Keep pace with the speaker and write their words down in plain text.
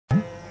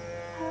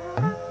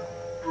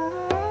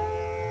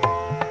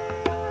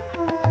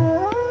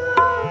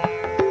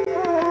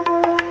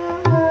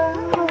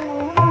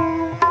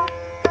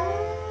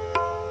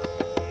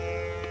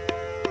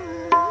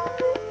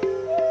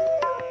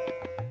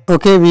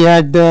Okay, we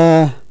had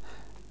done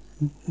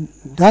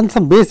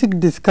some basic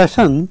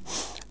discussion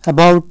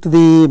about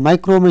the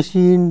micro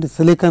machined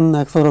silicon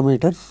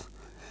accelerometers,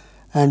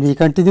 and we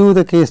continue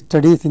the case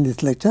studies in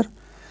this lecture.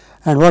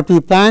 And what we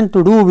plan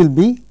to do will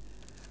be,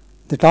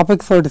 the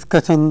topics for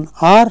discussion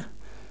are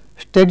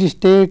steady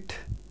state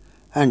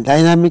and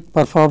dynamic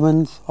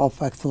performance of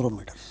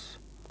accelerometers.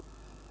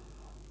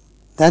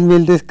 Then we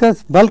will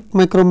discuss bulk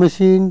micro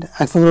machined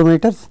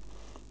accelerometers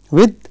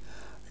with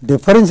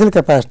differential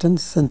capacitance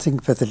sensing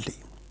facility.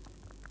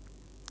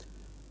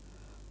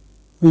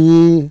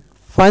 We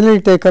finally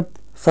take up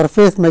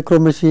surface micro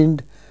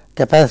machined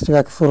capacitive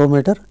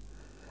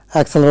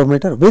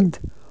accelerometer with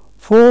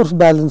force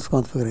balance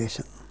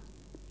configuration.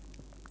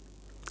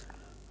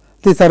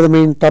 These are the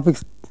main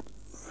topics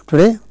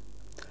today.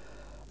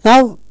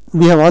 Now,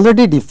 we have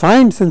already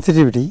defined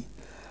sensitivity,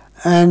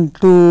 and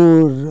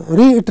to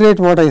reiterate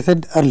what I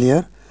said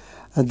earlier,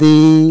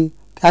 the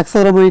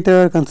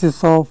accelerometer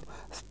consists of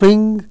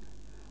spring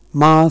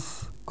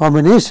mass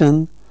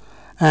combination,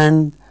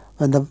 and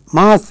when the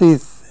mass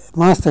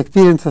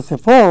experiences a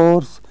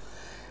force,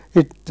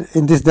 it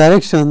in this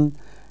direction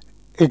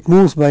it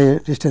moves by a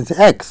distance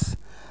x.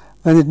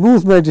 When it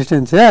moves by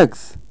distance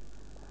x,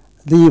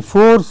 the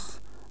force,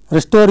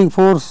 restoring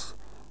force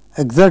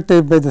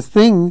exerted by the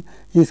spring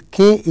is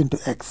k into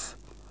x,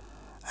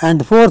 and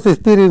the force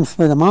experienced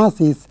by the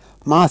mass is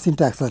mass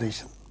into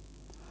acceleration.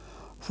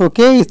 So,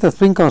 k is the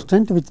spring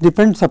constant, which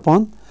depends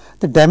upon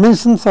the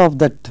dimensions of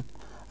that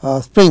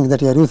spring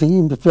that you are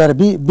using. If you are a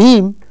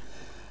beam,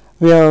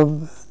 we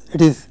have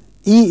it is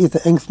E is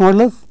the Young's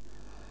modulus,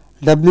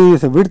 W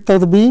is the width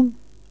of the beam,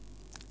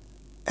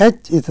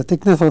 H is the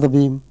thickness of the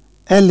beam,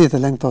 L is the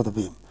length of the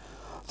beam.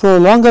 So,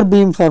 longer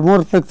beams are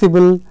more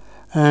flexible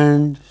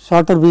and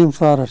shorter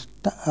beams are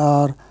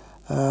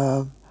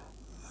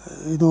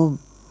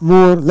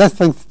less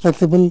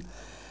flexible.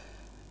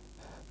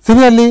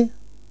 Similarly,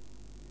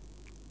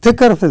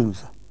 thicker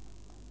films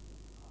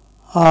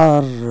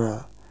are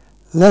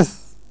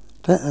less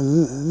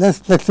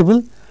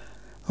flexible.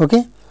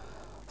 Okay.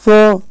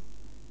 So,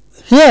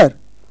 here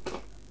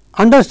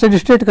under steady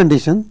state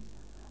condition,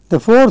 the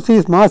force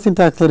is mass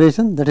into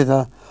acceleration, that is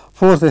a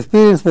force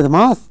experienced by the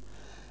mass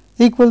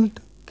equal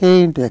to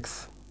k into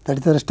x, that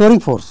is the restoring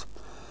force.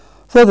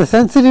 So, the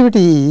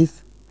sensitivity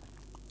is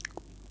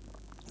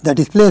the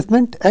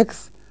displacement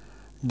x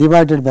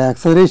divided by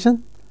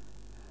acceleration.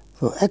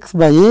 So, x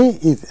by a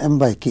is m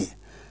by k.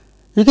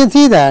 You can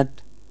see that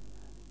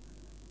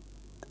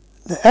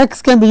the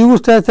x can be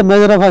used as a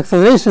measure of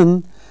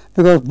acceleration,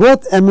 because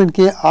both m and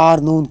k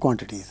are known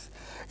quantities.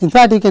 In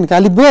fact, you can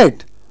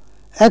calibrate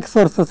x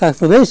versus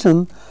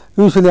acceleration.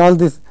 Usually, all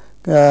these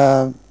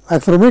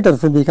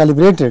accelerometers will be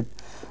calibrated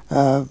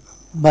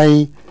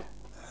by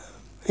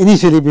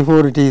initially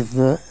before it is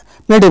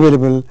made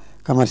available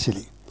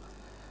commercially.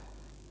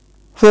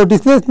 So,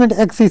 displacement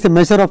x is a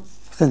measure of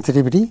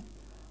sensitivity.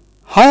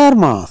 Higher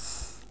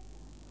mass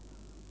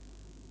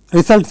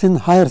results in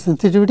higher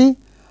sensitivity,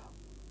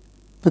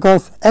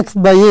 because x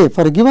by a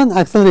for a given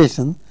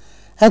acceleration,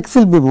 x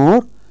will be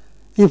more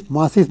if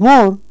mass is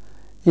more,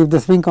 if the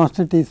swing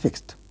constant is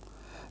fixed.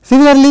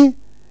 Similarly,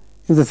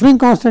 if the swing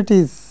constant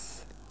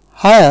is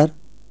higher,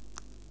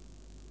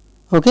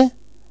 okay,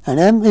 and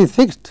m is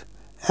fixed,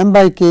 m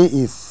by k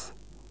is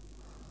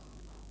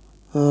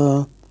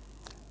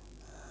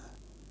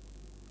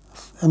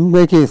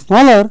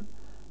smaller,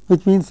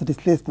 which means the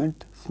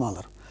displacement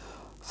smaller.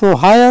 So,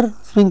 higher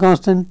swing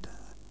constant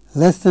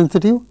less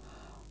sensitive,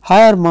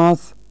 higher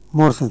mass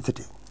more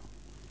sensitive.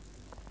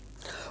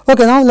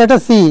 Okay, now let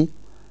us see,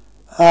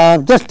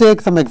 just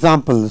take some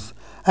examples.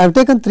 I have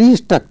taken 3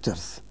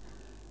 structures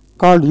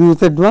called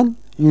UZ1,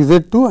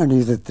 UZ2 and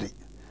UZ3.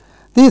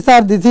 This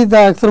is the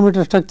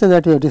accelerometer structure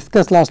that we have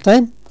discussed last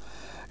time.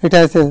 It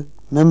has a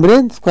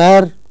membrane,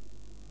 square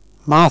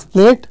mass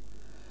plate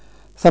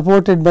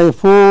supported by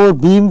 4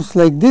 beams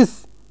like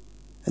this,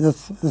 the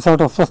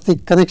sort of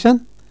swastika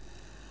connection.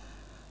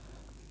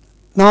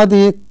 Now,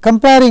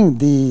 comparing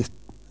the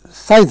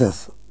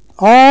sizes,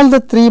 all the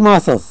 3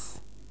 masses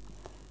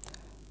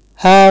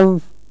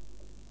have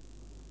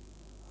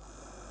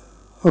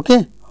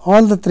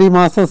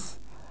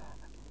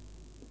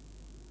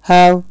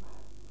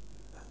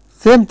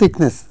same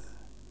thickness,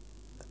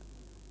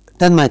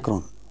 10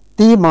 micron.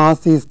 T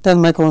mass is 10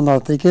 micron in all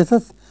 3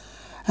 cases,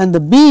 and the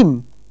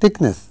beam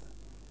thickness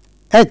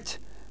H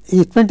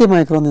is 20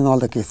 micron in all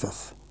the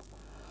cases.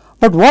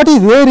 But what is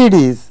varied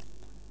is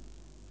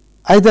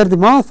either the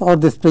mass or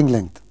the spring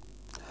length.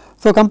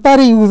 So,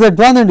 comparing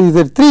UZ1 and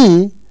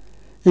UZ3,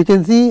 you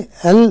can see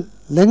L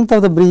length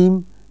of the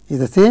beam is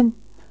the same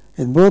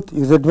in both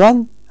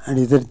UZ1 and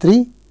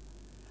UZ3,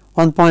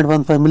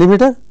 1.15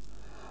 millimeter,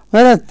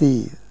 whereas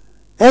the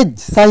edge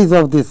size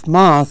of this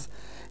mass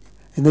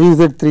in the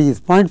UZ3 is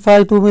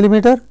 0.52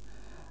 millimeter,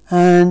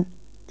 and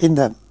in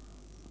the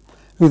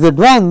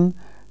UZ1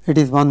 it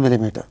is 1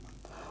 millimeter.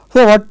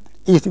 So, what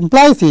it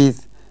implies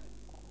is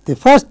the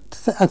first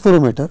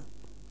accelerometer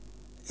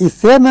is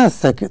same as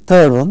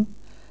third one,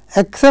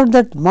 except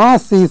that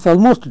mass is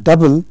almost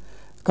double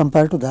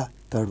compared to the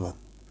third one.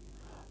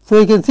 So,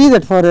 you can see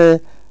that for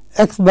a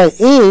x by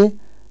a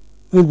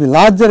will be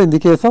larger in the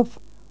case of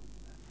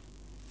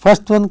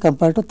first one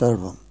compared to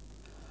third one.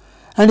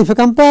 And if you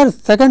compare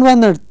second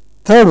one and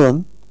third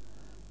one,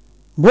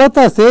 both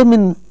are same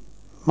in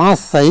mass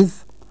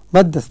size,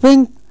 but the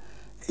spring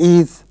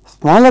is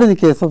smaller in the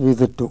case of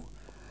UZ2.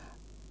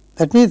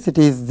 That means, it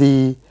is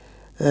the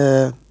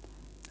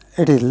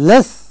it is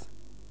less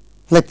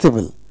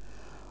flexible.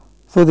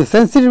 So, the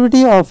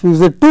sensitivity of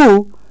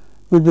UZ2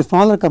 will be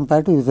smaller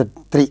compared to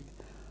UZ3.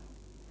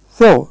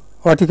 So,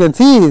 what you can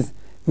see is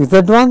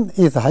UZ1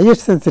 is the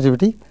highest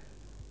sensitivity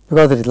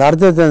because it is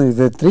larger than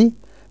UZ3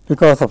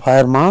 because of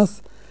higher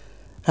mass,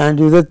 and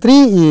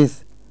UZ3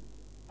 is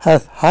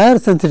has higher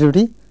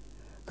sensitivity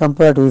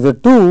compared to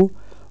UZ2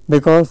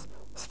 because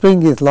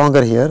spring is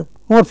longer here,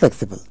 more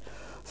flexible.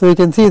 So, you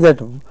can see that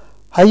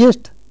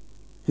highest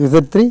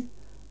UZ3,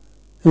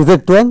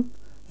 UZ1,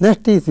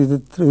 next is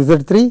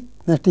UZ3,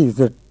 next is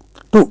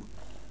UZ2.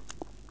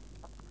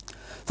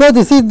 So,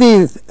 this is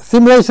the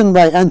simulation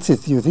by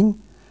ANSYS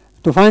using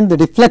to find the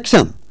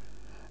deflection.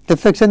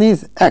 Deflection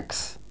is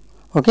x,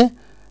 okay.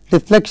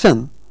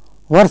 Deflection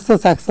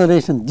versus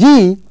acceleration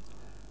g.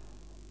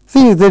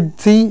 See Z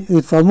it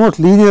is almost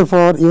linear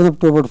for even up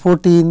to about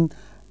 14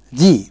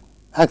 g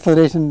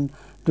acceleration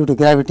due to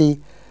gravity,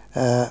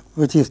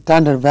 which is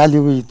standard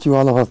value which you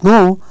all of us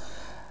know,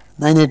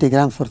 980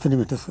 grams per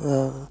centimeter.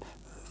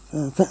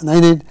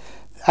 98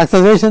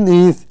 acceleration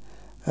is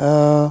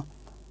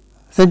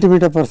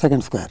centimeter per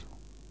second square,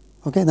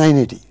 okay,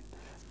 980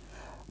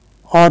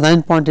 or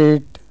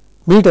 9.8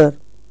 meter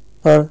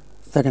per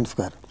second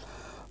square.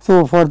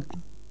 So, for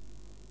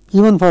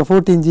even for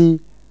 14 g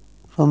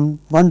from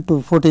 1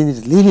 to 14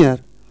 is linear.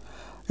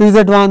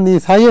 UZ1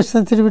 is highest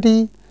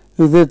sensitivity,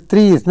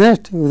 UZ3 is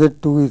next,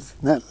 UZ2 is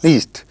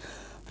least,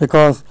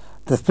 because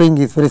the spring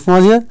is very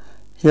small here,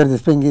 here the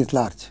spring is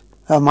large,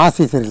 mass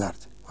is very large.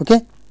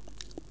 Okay.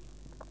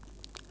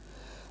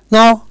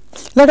 Now,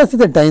 let us see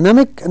the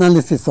dynamic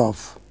analysis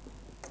of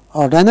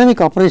or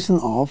dynamic operation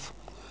of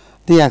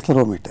the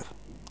accelerometer.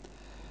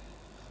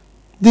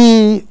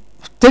 The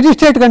steady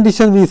state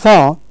condition we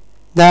saw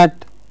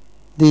that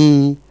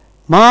the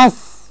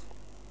mass,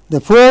 the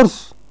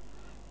force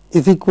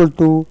is equal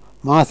to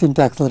mass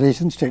into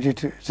acceleration steady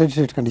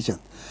state condition.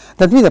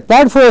 That means, the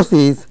applied force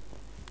is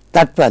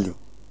that value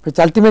which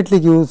ultimately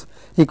gives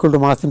equal to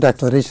mass into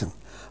acceleration.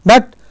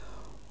 But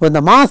when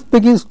the mass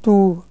begins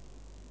to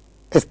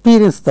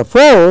experience the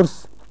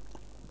force,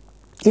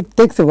 it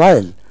takes a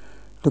while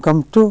to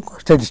come to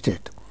steady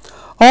state,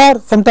 or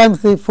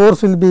sometimes the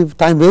force will be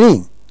time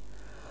varying.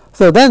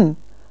 So, then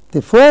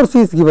the force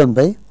is given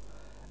by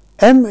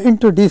m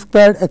into d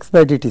squared x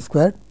by dt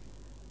squared,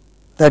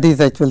 that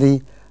is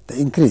actually the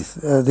increase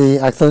the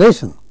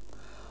acceleration,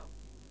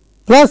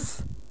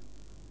 plus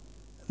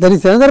there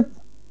is another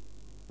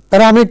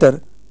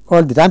parameter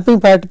called the damping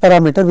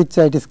parameter, which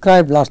I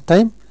described last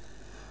time,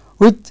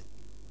 which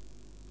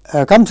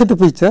comes into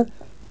picture,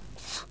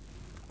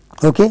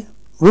 okay,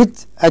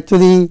 which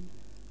actually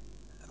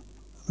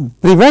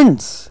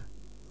prevents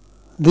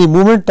the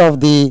movement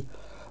of the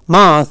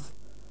mass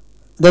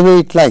the way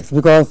it likes,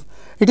 because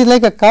it is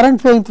like a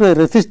current flowing through a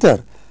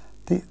resistor.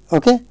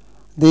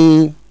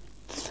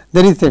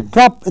 There is a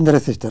drop in the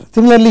resistor.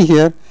 Similarly,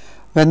 here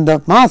when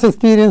the mass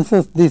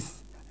experiences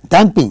this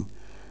damping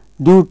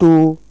due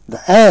to the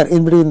air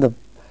in between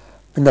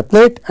the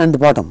plate and the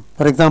bottom.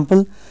 For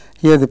example,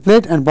 here the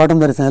plate and bottom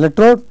there is an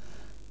electrode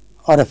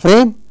or a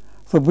frame.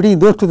 So, between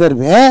those two there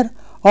will be air,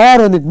 or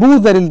when it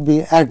moves there will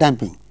be air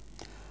damping.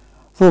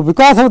 So,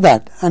 because of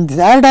that, and this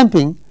air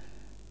damping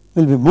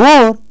will be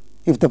more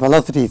if the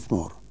velocity is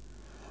more.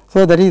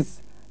 So, that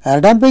is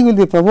air damping will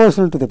be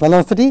proportional to the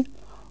velocity,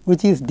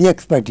 which is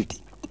dx by dt.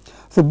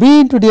 So,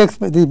 b into dx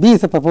by b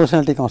is a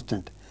proportionality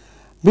constant.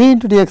 B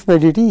into dx by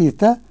dt is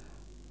the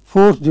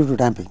force due to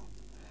damping,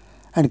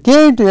 and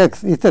k into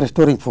x is the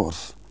restoring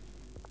force.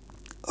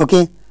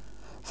 Okay.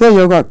 So, you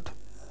have got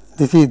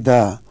this is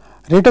the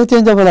rate of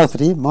change of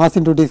velocity, mass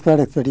into d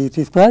squared x by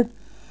dt squared.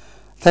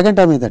 Second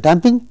term is the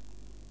damping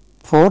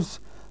force.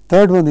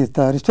 Third one is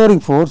the restoring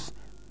force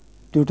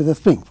due to the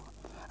spring,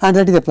 and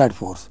that is applied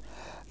force.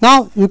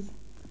 Now,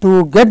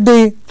 to get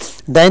the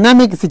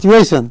dynamic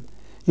situation,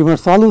 you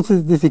must solve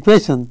this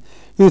equation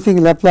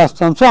using Laplace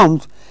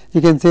transforms.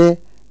 You can say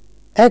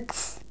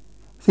x,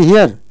 see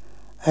here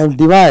I will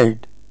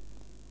divide,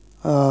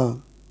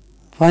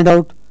 find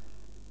out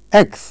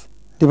x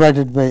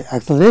divided by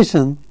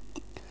acceleration.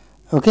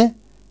 Okay.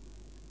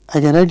 I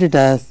can write it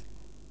as,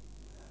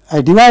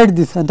 I divide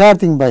this entire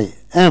thing by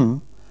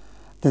m,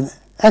 then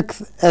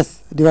x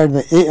s divided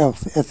by a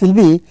of s will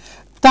be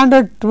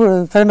standard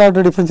second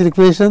order differential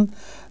equation.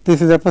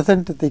 This is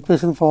represent the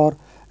equation for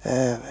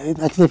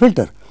actually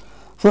filter.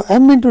 So,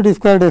 m into d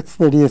squared x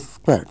by ds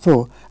squared.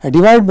 So, I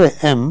divide by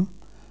m.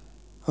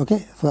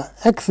 Okay. So,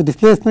 x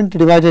displacement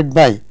divided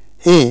by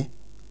a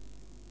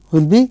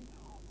will be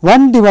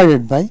 1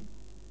 divided by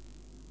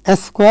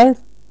s squared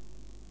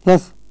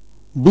plus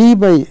b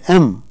by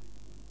m,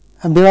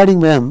 I am dividing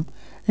by m,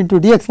 into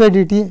dx by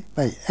dt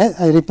by S,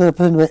 I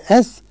represent by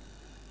S,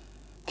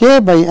 k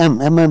by m,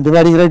 I am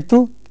dividing right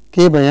through,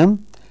 k by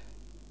m,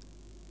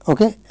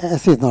 okay,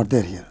 S is not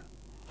there here.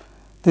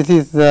 This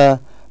is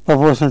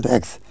proportional to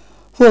x.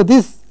 So,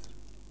 this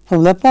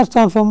from Laplace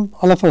transform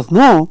all of us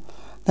know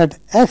that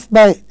x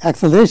by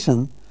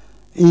acceleration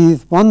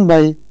is 1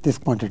 by this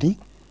quantity.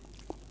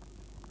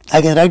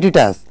 I can write it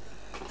as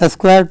s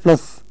squared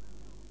plus,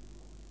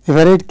 if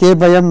I write k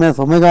by m as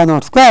omega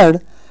naught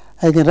squared,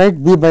 I can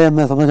write b by m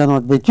as omega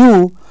naught by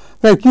q,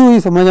 where q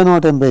is omega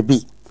naught m by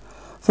b.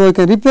 So, I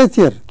can replace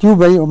here q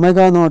by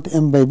omega naught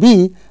m by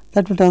b,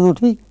 that will turn out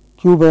to be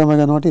q by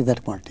omega naught is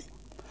that quantity.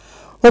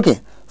 Okay.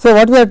 So,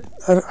 what we are,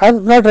 I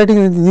am not writing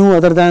anything new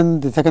other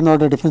than the second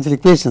order differential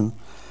equation.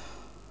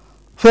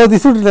 So,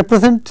 this would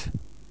represent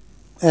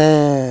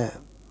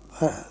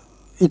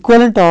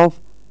equivalent of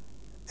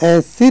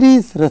a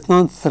series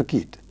resonance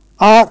circuit,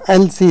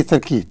 RLC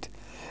circuit.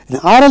 In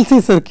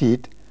RLC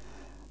circuit,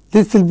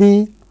 this will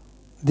be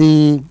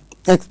the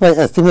x by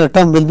s, similar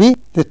term will be,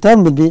 this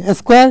term will be s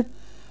squared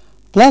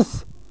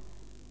plus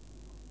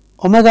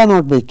omega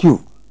naught by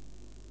q.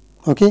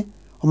 Okay.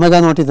 Omega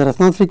naught is the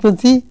resonance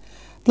frequency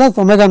plus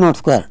omega naught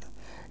squared.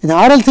 In the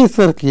RLC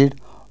circuit,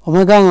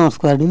 omega naught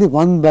squared will be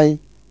 1 by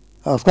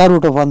square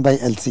root of 1 by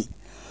LC.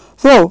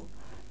 So,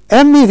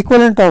 M is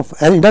equivalent of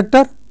an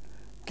inductor,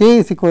 K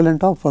is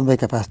equivalent of 1 by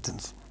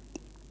capacitance.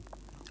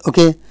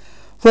 Okay.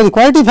 So, the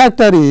quality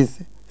factor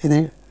is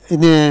in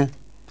a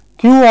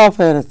Q of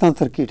a resonance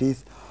circuit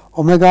is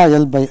omega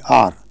L by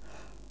R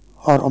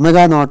or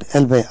omega naught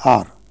L by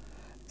R.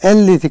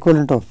 L is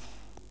equivalent of,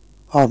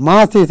 or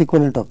mass is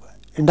equivalent of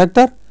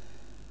inductor,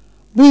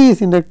 B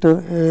is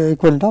inductor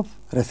equivalent of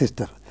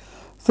resistor.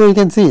 So, you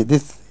can see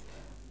this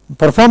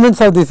performance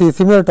of this is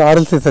similar to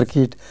RLC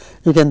circuit.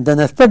 You can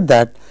then expect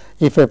that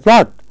if I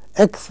plot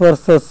x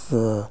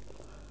versus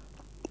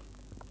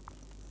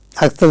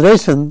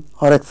acceleration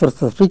or x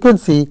versus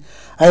frequency,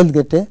 I will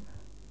get a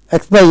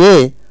x by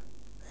a.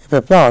 If I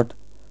plot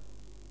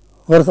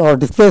versus or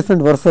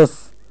displacement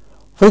versus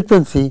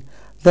frequency,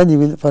 then you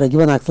will, for a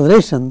given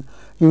acceleration,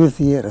 you will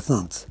see a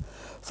resonance.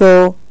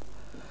 So,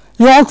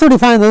 you also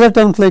define other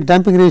terms like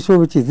damping ratio,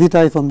 which is zeta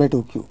is 1 by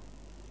 2 q.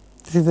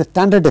 This is the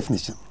standard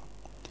definition.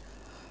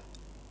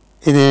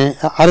 In a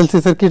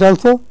RLC circuit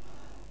also,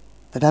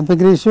 the damping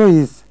ratio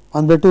is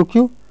 1 by 2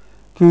 q,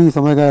 q is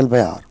omega L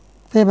by R,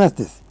 same as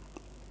this.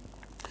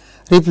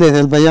 Replace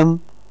L by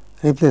m,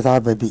 replace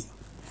R by B.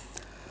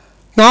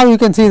 Now, you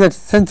can see that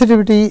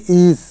sensitivity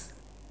is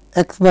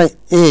x by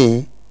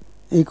a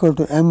equal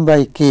to m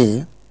by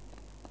k.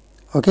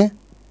 Okay.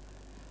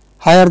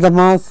 Higher the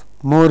mass,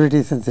 more it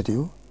is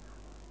sensitive.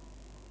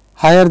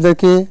 Higher the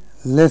k,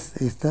 less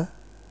is the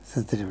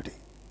sensitivity.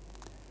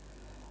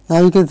 Now,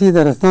 you can see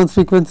the resonance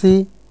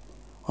frequency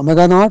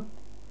omega naught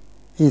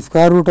is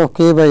square root of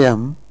k by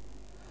m.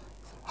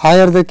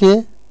 Higher the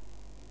k,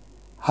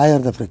 higher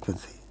the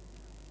frequency.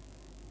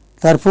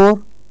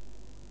 Therefore,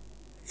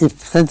 if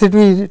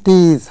sensitivity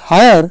is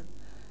higher,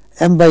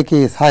 m by k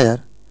is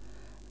higher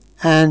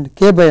and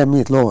k by m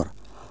is lower.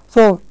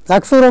 So, the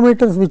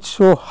accelerometers which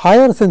show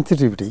higher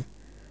sensitivity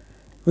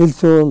will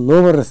show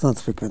lower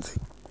resonance frequency.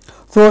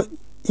 So,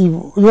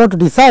 you have to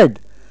decide,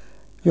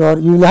 you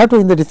will have to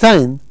in the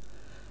design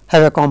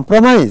have a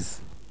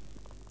compromise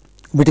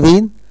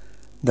between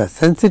the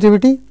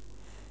sensitivity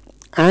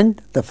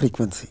and the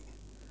frequency.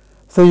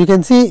 So, you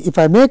can see if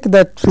I make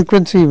that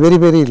frequency very,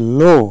 very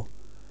low,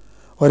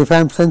 or if I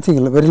am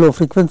sensing very low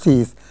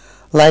frequencies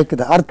like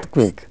the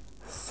earthquake,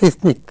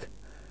 seismic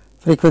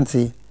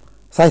frequency,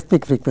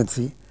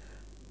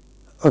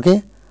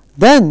 okay,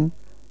 then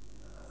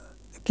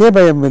k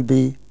by m will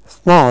be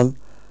small,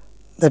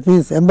 that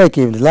means m by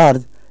k will be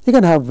large, you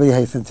can have very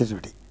high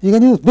sensitivity. You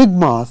can use big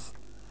mass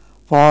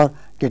for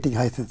getting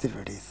high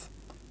sensitivities.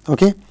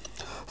 Okay.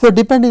 So,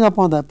 depending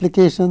upon the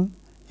application,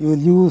 you will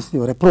use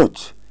your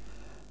approach.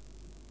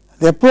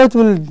 The approach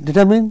will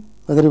determine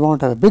whether you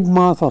want to have a big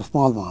mass or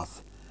small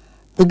mass.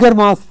 Bigger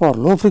mass for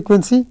low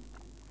frequency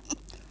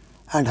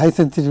and high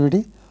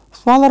sensitivity,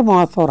 smaller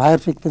mass for higher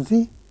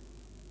frequency,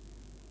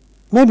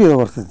 maybe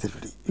lower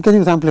sensitivity. You can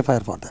use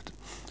amplifier for that.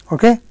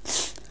 Okay.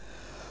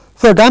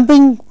 So,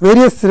 damping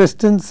various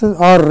resistances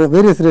or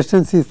various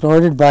resistance is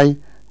provided by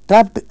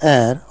trapped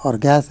air or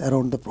gas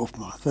around the proof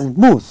mass when it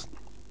moves.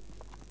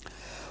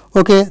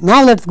 Okay.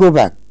 Now, let us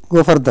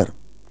go further.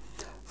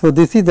 So,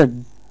 this is the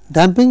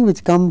damping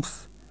which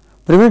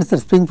prevents the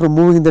spring from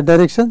moving in the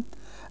direction,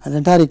 and the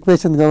entire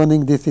equation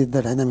governing this is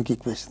the dynamic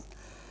equation.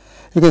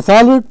 You can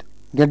solve it,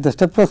 get the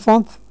step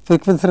response,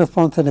 frequency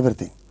response and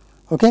everything.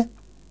 Okay.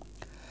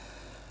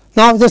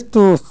 Now, just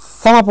to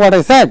sum up what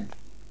I said,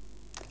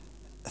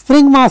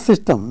 spring mass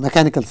system,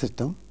 mechanical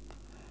system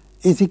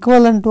is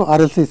equivalent to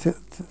RLC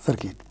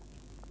circuit.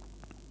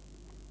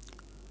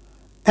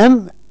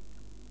 M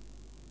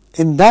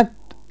in that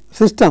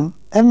system,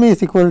 M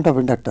is equivalent of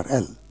inductor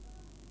L.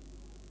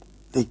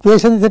 The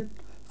equation is a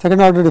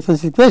second order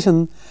differential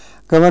equation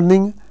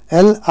governing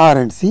L, R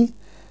and C.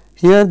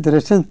 Here the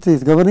resistance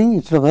is governing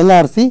instead of L,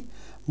 R, C,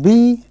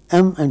 B,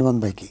 M and 1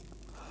 by K.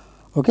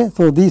 Okay.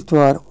 So, these two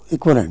are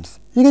equivalents.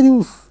 You can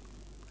use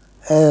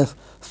a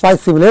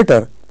spice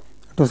simulator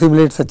to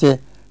simulate such a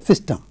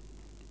system,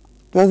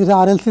 because it is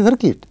RLC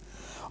circuit.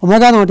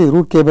 Omega naught is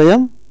root k by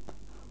m,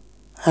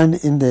 and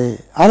in the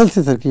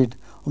RLC circuit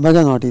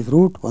omega naught is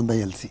root 1 by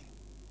LC.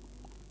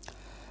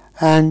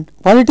 And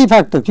quality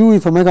factor Q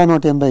is omega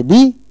naught m by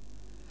B,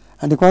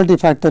 and the quality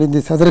factor in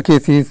this other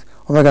case is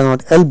omega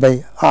naught L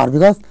by R,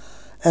 because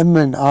m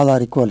and all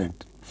are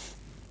equivalent.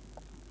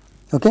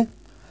 Okay.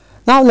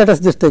 Now, let us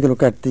just take a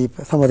look at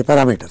some of the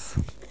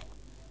parameters.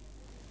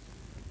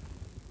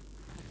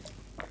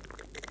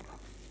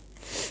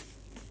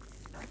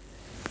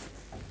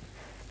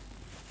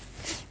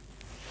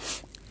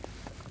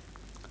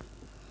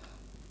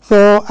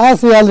 So,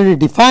 as we already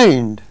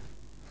defined,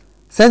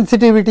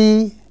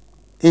 sensitivity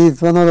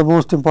is one of the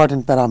most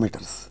important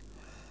parameters,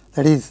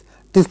 that is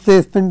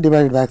displacement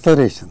divided by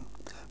acceleration,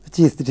 which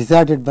is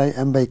decided by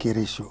m by k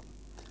ratio.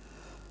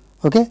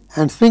 Okay.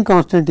 And spring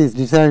constant is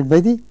decided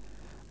by the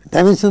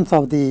dimensions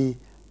of the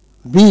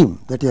beam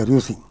that you are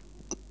using.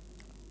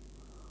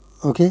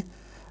 Okay.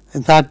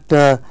 In fact,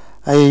 I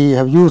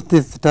have used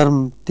this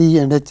term T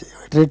and H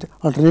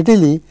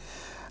alternatively.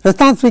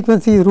 Response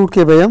frequency is root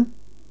k by m.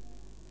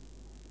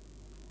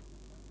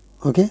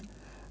 Okay.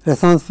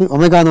 Response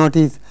omega naught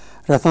is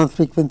response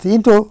frequency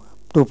into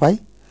 2 pi.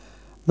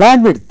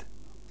 Bandwidth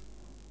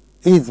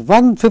is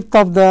 1/5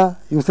 of the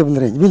usable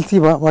range. We will see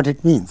what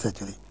it means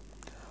actually.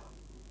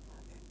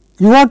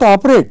 You want to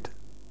operate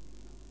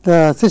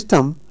the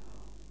system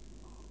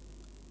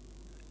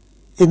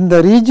in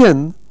the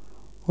region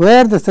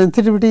where the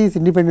sensitivity is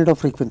independent of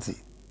frequency.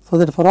 So,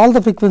 that for all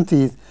the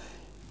frequencies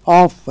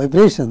of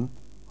vibration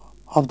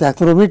of the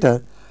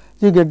accelerometer,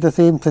 you get the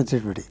same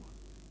sensitivity.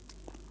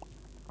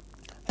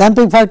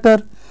 Damping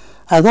factor,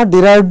 I have not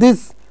derived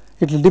this,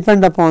 it will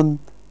depend upon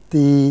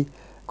the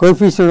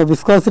coefficient of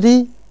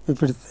viscosity.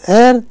 If it is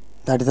air,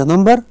 that is a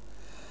number.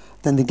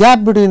 Then the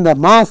gap between the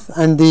mass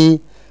and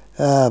the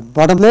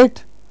bottom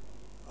plate,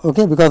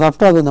 okay, because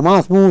after all when the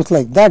mass moves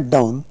like that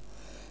down,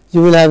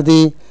 you will have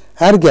the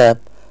air gap.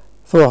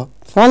 So,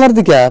 smaller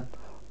the gap,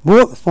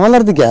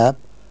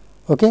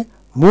 okay,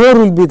 more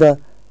will be the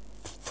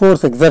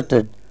force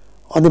exerted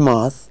on the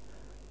mass,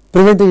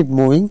 preventing it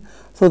moving.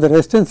 So, the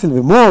resistance will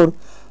be more,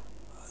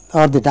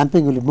 or the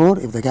damping will be more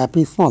if the gap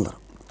is smaller.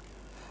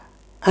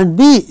 And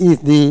B is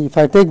the, if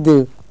I take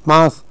the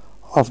mass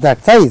of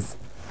that size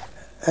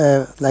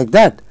like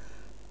that,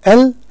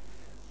 L,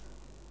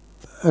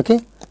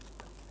 okay,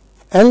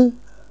 L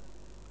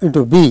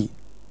into B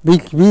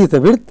is the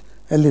width,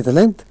 L is the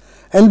length,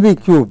 LB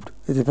cubed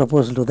is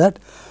proportional to that.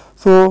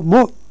 So,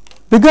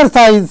 bigger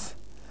size,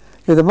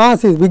 if the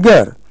mass is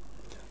bigger,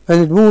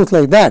 when it moves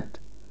like that,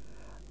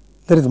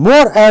 there is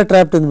more air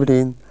trapped in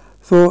between.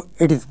 So,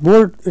 it is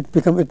more, it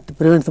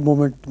prevents the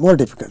movement more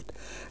difficult.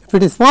 If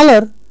it is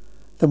smaller,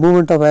 the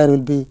movement of air will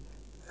be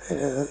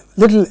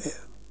little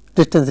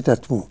distance it has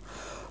to move.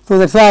 So,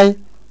 that is why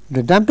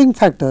the damping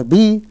factor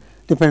B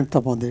depends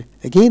upon the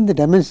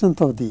dimensions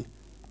of the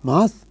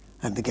mass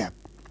and the gap.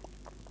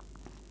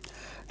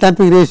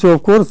 Damping ratio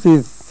of course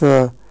is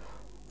 1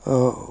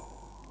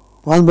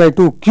 by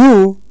 2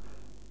 Q,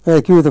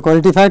 where Q is the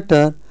quality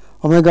factor,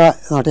 omega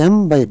naught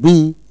m by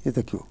B is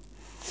the Q.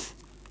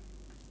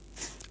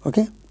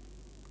 Okay.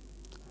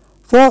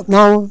 So,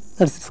 now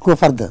let us go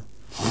further.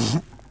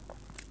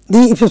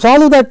 If you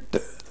solve that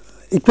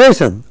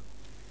equation,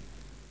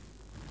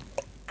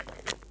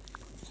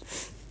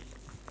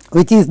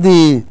 which is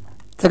the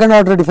second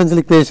order differential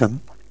equation,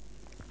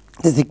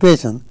 this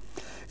equation,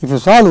 if you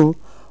solve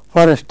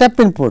for a step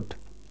input,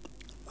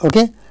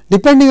 okay,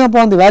 depending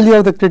upon the value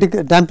of the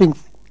critical damping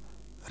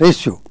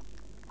ratio,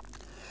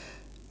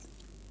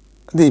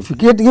 if you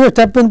give a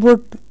step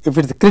input, if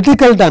it is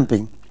critical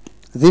damping,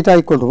 zeta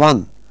equal to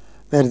 1,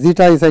 where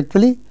zeta is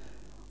actually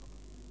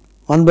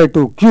 1 by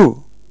 2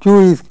 Q, Q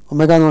is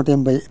omega naught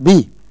m by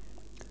B.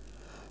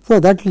 So,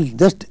 that will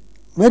just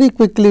very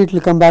quickly it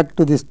will come back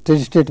to this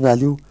steady state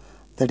value,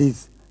 that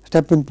is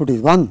step input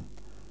is 1,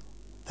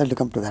 that will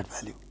come to that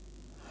value.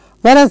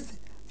 Whereas,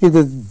 if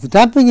the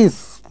damping is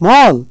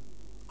small,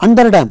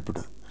 under damped,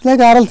 like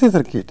RLC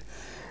circuit,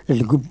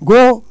 it will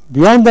go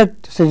beyond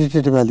that steady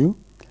state value,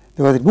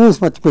 because it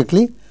moves much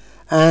quickly,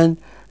 and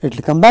it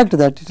will come back to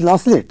that, it will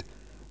oscillate,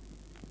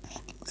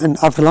 and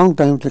after a long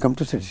time it will come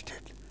to steady state.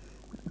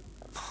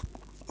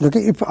 Okay.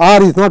 If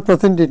R is not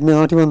present, it may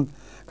not even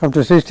come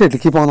to steady state, it will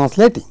keep on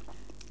oscillating,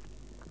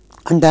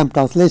 undamped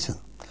oscillation.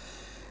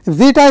 If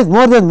zeta is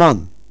more than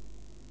 1,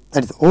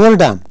 that is over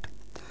damped.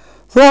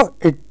 So,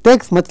 it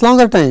takes much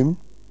longer time,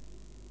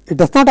 it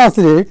does not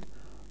oscillate,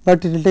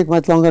 but it will take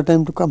much longer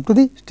time to come to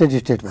the steady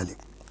state value.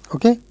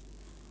 Okay.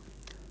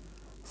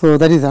 So,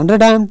 that is under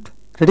damped,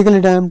 critically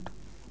damped,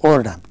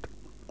 over damped.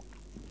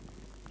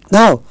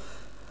 Now,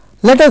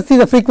 let us see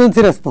the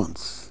frequency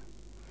response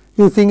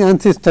using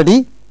ANSYS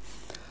study.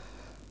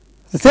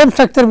 The same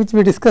structure which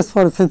we discussed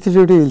for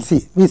sensitivity we will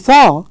see. We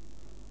saw,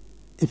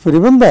 if you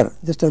remember,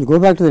 just I will go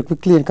back to that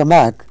quickly and come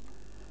back.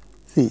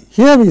 See,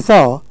 here we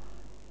saw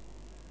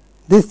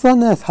this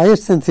one has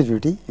highest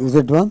sensitivity,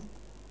 UZ1,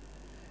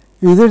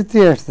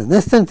 UZ3 has the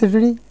best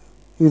sensitivity,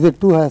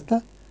 UZ2 has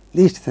the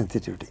least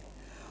sensitivity.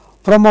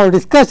 From our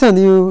discussion,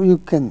 you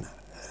can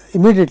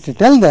immediately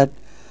tell that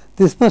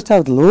this must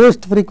have the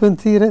lowest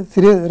frequency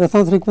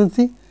resonance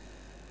frequency,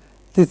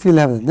 this will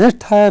have the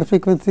next higher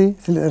frequency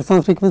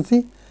resonance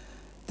frequency,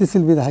 this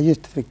will be the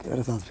highest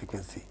resonance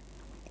frequency.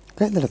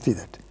 Okay, let us see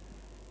that.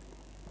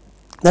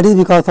 That is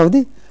because of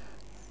the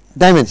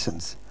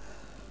dimensions.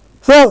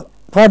 So,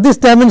 for this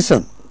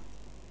dimension,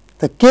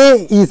 the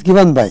K is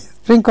given by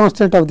spring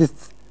constant of this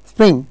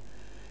spring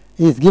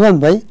is given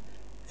by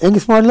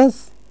Young's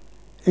modulus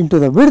into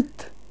the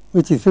width,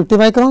 which is 50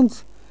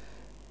 microns,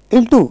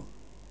 into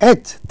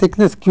h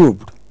thickness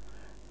cubed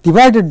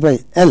divided by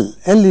L.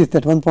 L is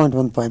that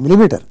 1.15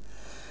 millimeter.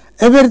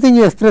 Everything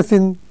you express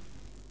in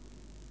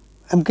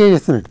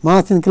MKS unit,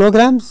 mass in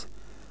kilograms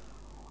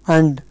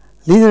and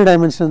linear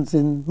dimensions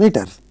in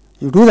meters.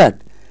 You do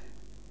that,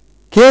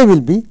 K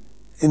will be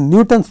in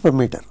newtons per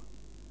meter.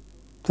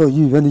 So,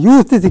 when you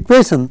use this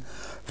equation,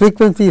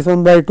 frequency is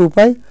 1 by 2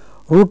 pi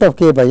root of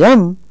K by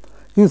m,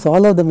 use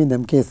all of them in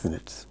MKS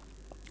units.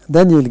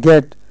 Then you will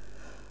get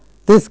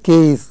this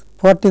K is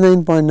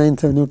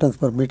 49.97 newtons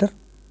per meter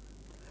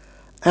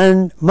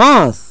and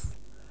mass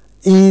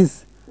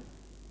is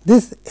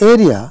this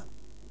area,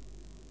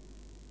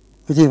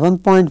 which is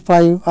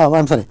 1.5 I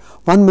am sorry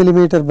 1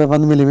 millimeter by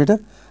 1 millimeter,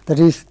 that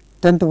is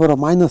 10 to the power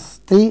minus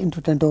 3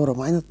 into 10 to the power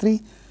minus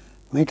 3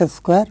 meters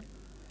square,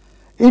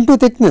 into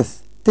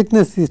thickness.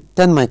 Thickness is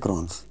 10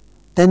 microns,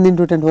 10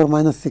 into 10 to the power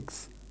minus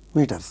 6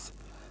 meters.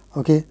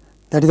 Okay,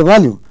 that is the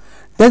volume.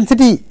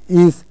 Density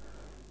is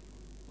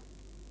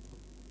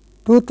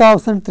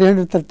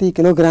 2330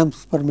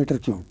 kilograms per meter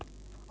cubed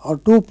or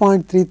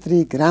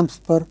 2.33 grams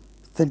per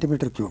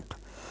centimeter cubed.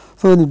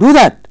 So, when you do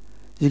that,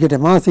 you get a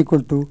mass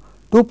equal to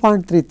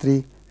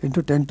 2.33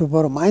 into 10 to the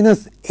power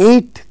minus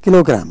 8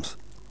 kilograms.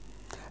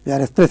 We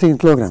are expressing in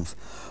kilograms.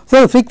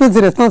 So, the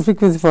frequency response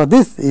frequency for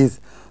this is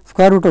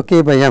square root of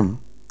K by m.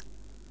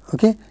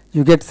 Okay,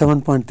 you get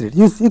 7.3.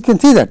 You can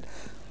see that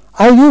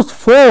I have used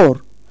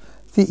 4.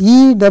 See,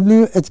 E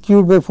W h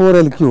cubed by 4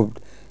 L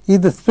cubed is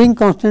the spring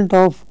constant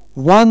of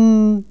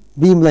one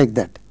beam like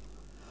that.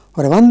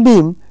 For a one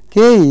beam,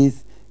 K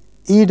is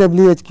E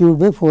W h cubed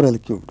by 4 L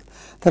cubed.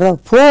 There are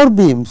 4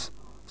 beams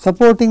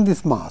supporting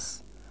this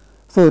mass.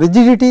 So,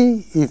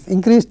 rigidity is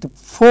increased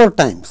 4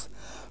 times.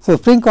 So,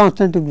 spring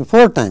constant will be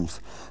 4 times.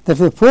 That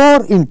is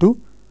 4 into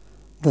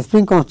the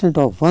spring constant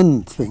of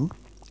one swing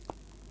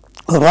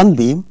or one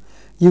beam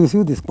gives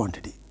you this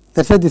quantity.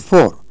 That is why this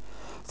 4.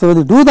 So, when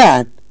you do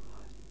that,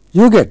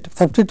 you get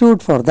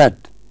substitute for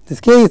that. This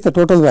K is the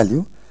total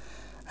value.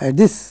 At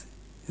this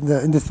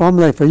in this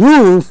formula, if I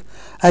use,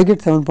 I get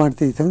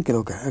 7.37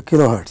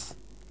 kilohertz.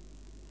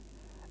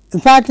 In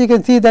fact, you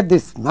can see that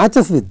this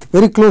matches with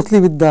very closely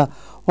with the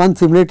one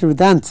simulated with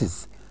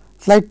ANSYS,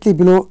 slightly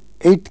below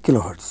 8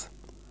 kilohertz.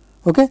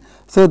 Okay.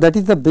 So, that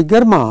is the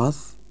bigger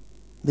mass,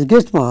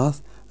 biggest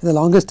mass with the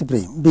longest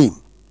beam.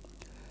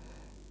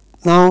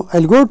 Now, I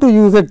will go to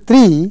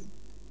UZ3,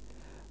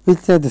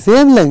 which has the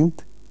same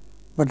length,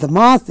 but the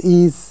mass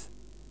is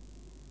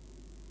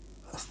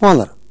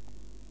smaller,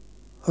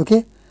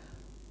 okay,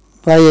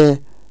 by a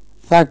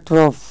factor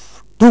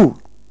of 2,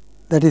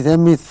 that is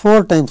m is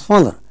 4 times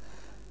smaller.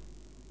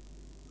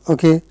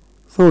 Okay.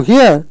 So,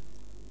 here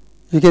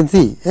you can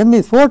see m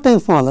is 4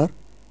 times smaller,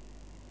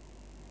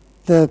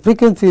 the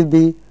frequency will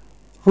be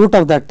root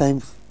of that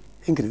times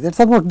increase, that is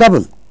almost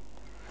double.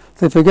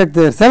 So, if you get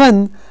there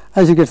 7,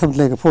 I should get something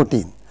like a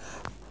 14.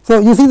 So,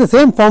 using the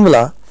same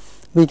formula,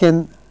 we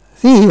can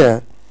see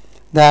here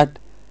that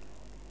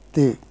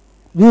the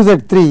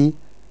UZ3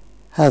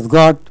 has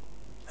got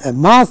a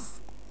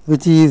mass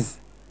which is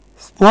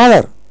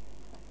smaller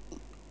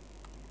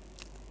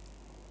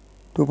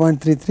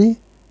 2.33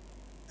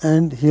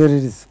 and here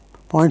it is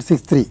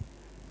 0.63,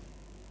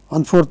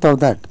 1/4 of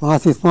that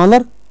mass is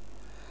smaller,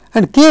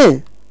 and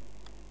K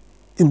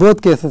in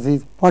both cases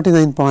is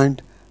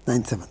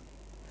 49.97.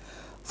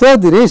 So,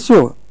 the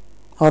ratio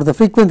or the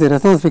frequency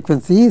resonance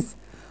frequency is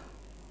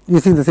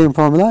using the same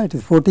formula, it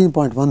is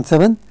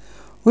 14.17,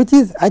 which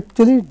is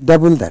actually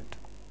double that.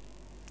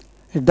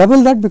 It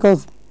double that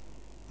because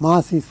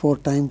mass is 4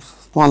 times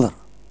smaller.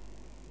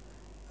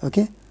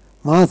 Okay.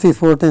 Mass is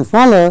 4 times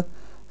smaller,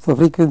 so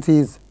frequency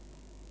is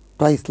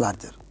twice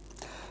larger.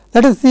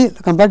 Let us see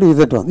compared to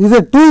UZ1.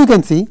 UZ2 you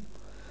can see,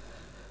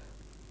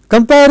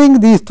 comparing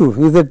these two,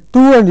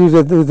 UZ2 and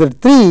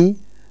UZ3,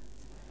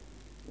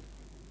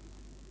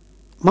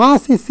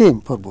 mass is same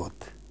for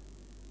both,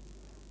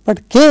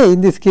 but K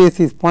in this case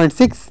is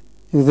 0.6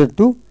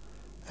 UZ2,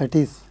 that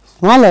is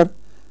smaller,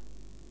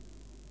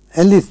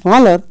 L is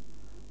smaller,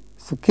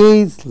 so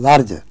K is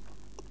larger.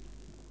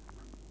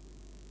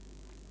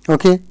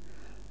 Okay.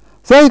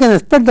 So, you can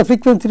expect the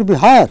frequency to be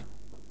higher.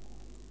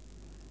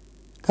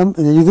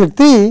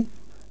 UZ3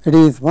 it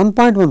is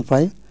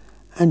 1.15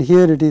 and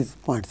here it is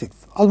 0.6,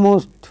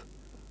 almost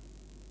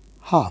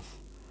half.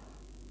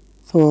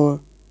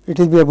 So, it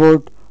will be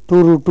about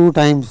 2√2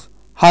 times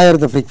higher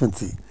the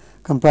frequency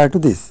compared to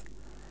this.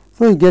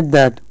 So, you get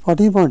that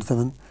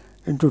 14.7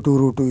 into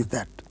 2√2 is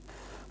that.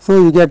 So,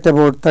 you get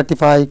about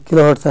 35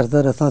 kilohertz as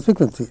the resonance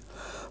frequency.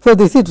 So,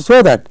 this is to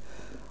show that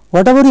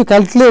whatever you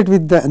calculate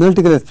with the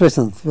analytical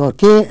expressions for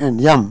k and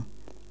m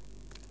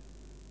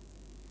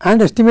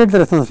and estimate the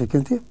resonance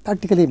frequency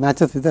practically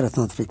matches with the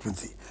resonance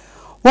frequency.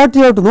 What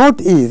you have to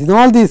note is, in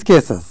all these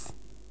cases,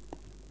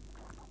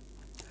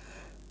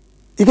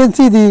 you can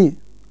see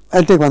I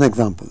will take one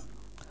example.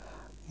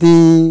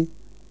 The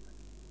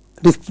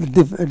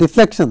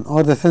deflection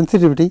or the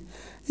sensitivity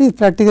is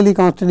practically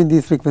constant in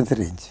this frequency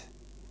range.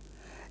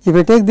 If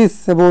I take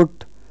this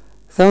about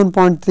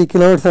 7.3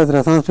 kilohertz as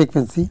resonance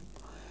frequency,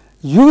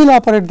 you will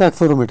operate the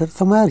accelerometer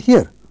somewhere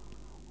here,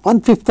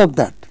 1/5 of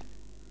that.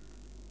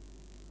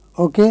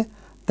 Okay,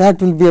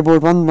 that will be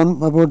about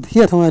about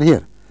here, somewhere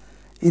here.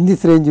 In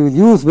this range, you will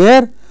use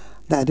where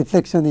the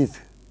deflection is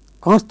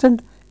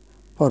constant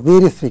for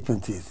various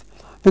frequencies,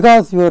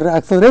 because your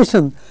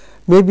acceleration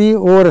may be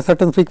over a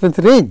certain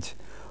frequency range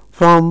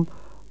from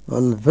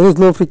very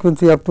low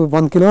frequency up to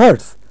 1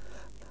 kilohertz.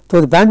 So,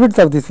 the bandwidth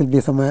of this will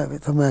be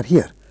somewhere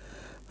here,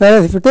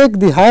 whereas if you take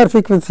the higher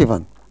frequency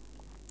one,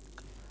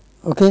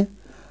 okay,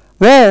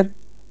 where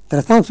the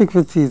resonance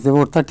frequency is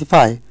about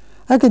 35,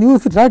 I can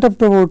use it right up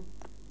to about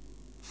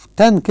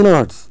 10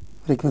 kilohertz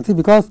frequency,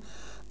 because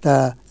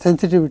the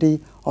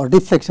sensitivity or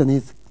deflection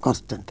is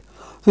constant.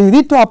 So, you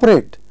need to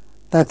operate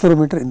the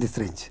accelerometer in this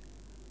range.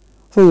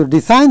 So, your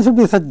design should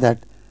be such that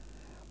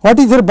what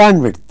is your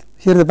bandwidth?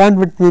 Here the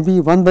bandwidth may be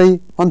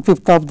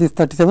 1/1/5 of this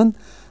 37,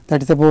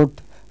 that is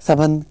about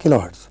 7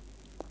 kilohertz,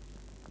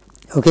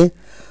 okay,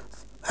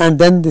 and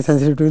then the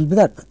sensitivity will be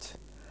that much.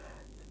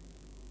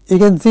 You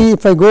can see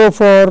if I go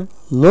for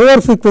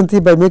lower frequency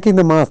by making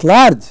the mass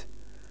large,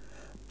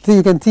 see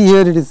you can see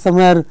here it is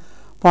somewhere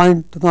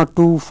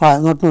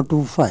 0.25, not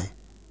 25,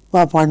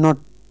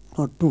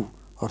 0.02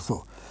 or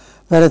so,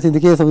 whereas in the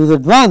case of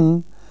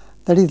Z1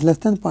 that is less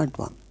than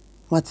 0.1,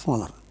 much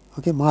smaller,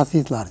 okay, mass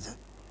is larger.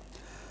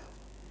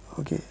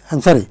 Okay, I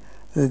am sorry,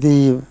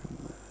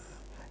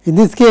 in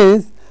this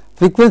case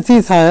frequency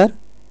is higher,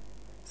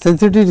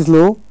 sensitivity is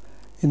low.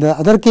 In the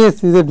other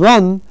case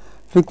Z1,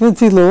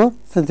 frequency is lower,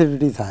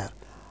 sensitivity is higher,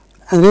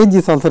 and range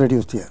is also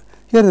reduced here.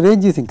 Here the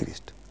range is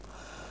increased.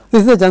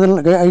 This is the general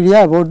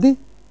idea about the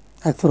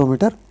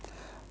accelerometer.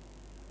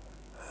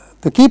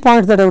 The key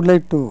points that I would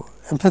like to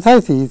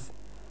emphasize is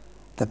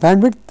the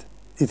bandwidth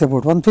is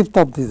about 1/5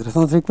 of the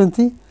resonance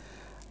frequency.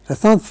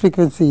 Resonance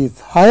frequency is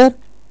higher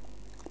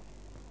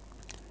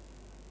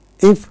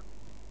if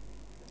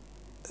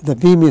the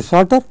beam is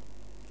shorter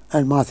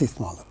and mass is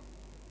smaller,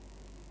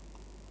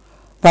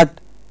 but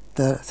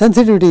the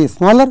sensitivity is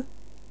smaller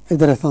if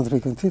the resonance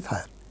frequency is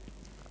higher.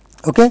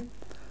 Okay.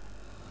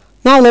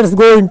 Now, let us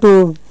go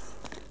into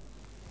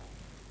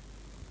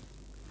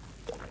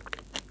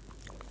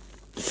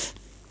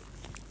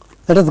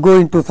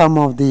some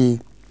of the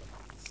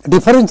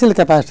differential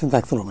capacitance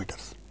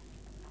accelerometers.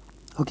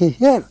 Okay,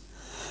 here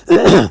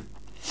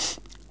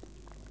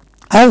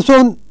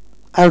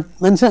I have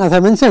mentioned, as I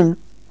mentioned,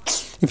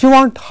 if you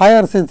want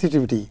higher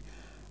sensitivity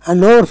and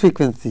lower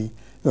frequency,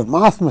 your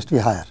mass must be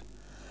higher.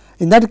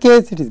 In that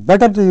case, it is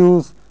better to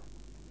use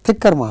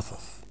thicker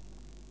masses.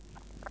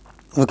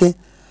 Okay.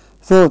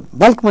 So,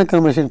 bulk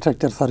micromachine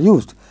structures are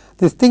used.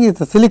 This thing is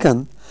the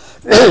silicon.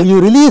 You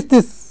release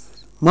this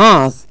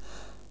mass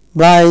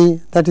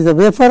by, that is a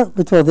wafer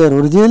which was there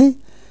originally.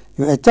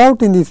 You etch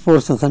out in this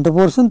portion, center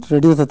portion, to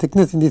reduce the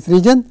thickness in this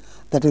region,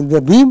 that will be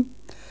a beam,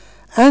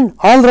 and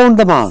all round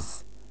the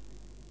mass,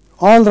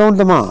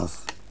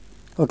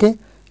 okay,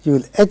 you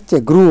will etch a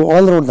groove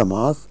all round the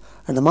mass,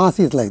 and the mass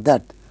is like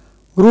that.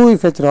 Groove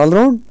is etched all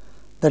round,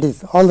 that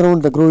is all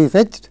round the groove is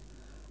etched,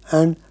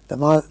 and the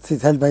mass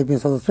is held by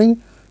beams of the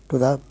spring to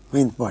the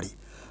main body.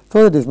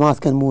 So, this mass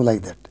can move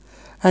like that,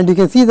 and you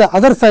can see the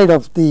other side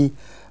of the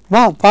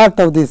part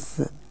of this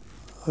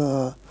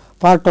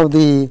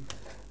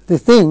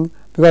this thing,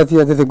 because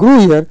here there is a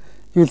groove here,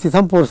 you will see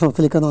some portion of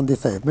silicon on this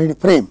side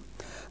frame.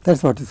 That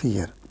is what you see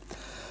here.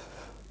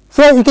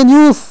 So, you can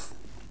use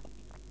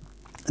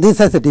this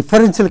as a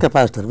differential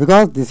capacitor,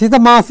 because this is the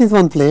mass is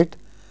one plate,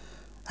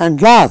 and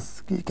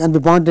glass can be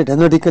bonded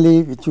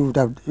anodically, which you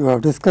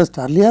have discussed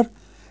earlier,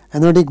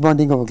 anodic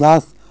bonding of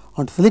glass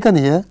onto silicon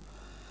here.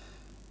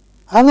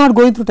 I am not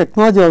going through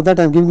technology of that,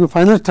 I am giving you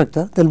final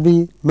structure. There will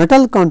be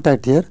metal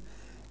contact here.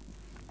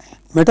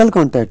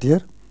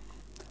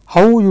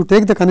 How you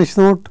take the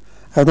connection out,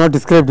 I have not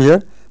described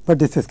here, but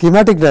this is a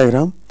schematic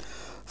diagram.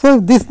 So,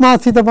 this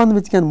mass is the one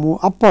which can move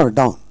up or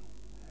down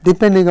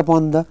depending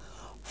upon the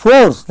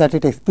force that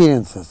it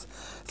experiences.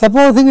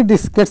 Supposing it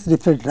gets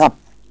deflected up,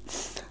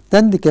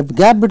 then the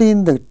gap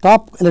between the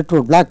top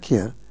electrode black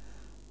here,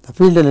 the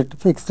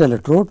fixed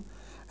electrode,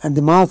 and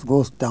the mass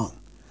goes down,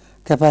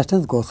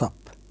 capacitance goes up.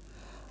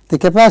 The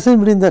capacitance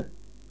between the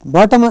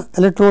bottom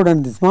electrode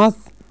and this mass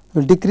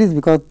will decrease,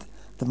 because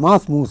the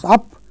mass moves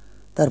up,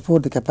 therefore,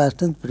 the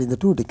capacitance between the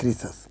two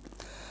decreases.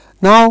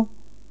 Now,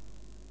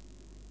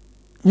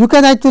 you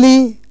can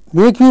actually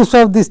make use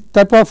of this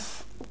type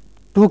of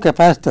two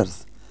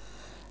capacitors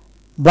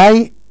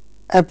by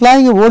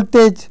applying a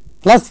voltage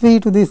plus V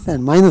to this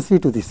and minus V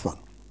to this one.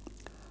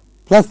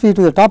 plus V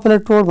to the top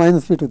electrode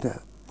minus V to the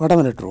bottom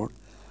electrode,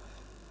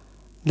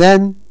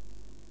 then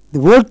the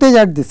voltage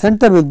at the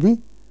center will be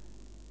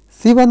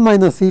C1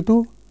 minus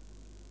C2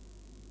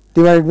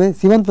 divided by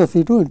C1 plus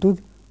C2 into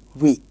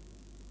V.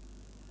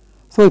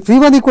 So, if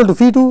C1 equal to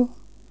C2,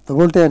 the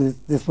voltage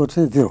at this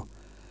portion is 0.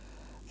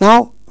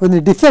 Now, when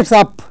it deflects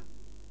up,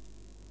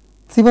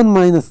 C1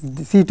 minus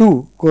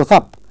C2 goes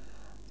up,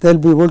 there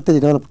will be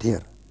voltage developed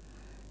here.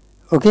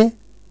 Okay?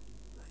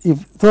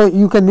 So,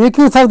 you can make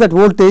use of that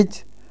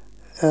voltage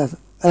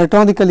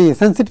electronically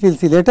sensitive, we will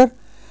see later,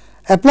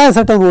 apply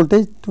certain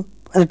voltage to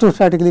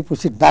electrostatically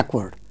push it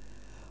backward.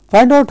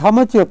 Find out how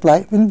much you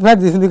apply. In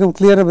fact, this will become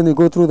clearer when you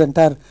go through the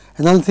entire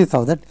analysis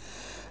of that.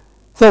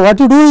 So, what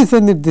you do is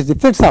when it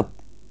deflects up,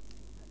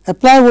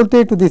 apply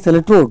voltage to this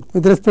electrode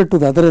with respect to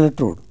the other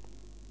electrode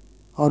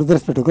or with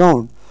respect to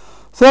ground,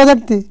 so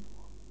that the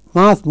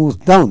mass moves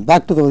down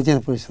back to the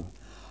original position.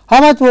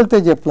 How much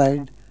voltage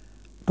applied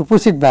to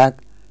push it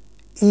back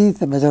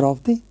is a measure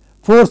of the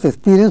force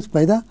experienced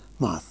by the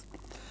mass.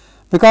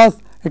 Because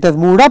it has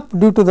moved up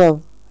due to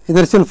the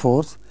inertial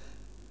force,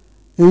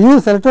 you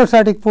use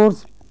electrostatic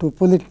force to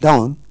pull it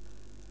down.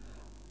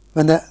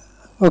 When the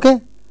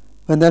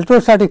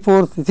electrostatic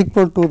force is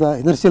equal to the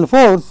inertial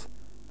force,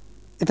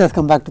 it has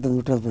come back to the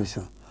neutral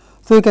position.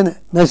 So, you can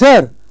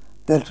measure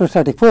the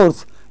electrostatic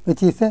force,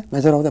 which is a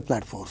measure of the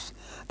applied force.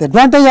 The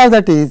advantage of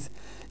that is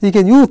you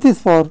can use this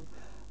for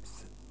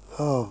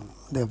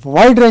the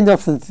wide range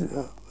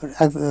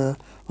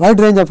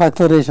of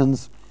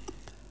accelerations,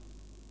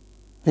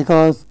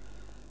 because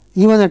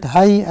even at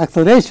high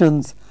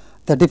accelerations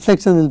the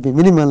deflection will be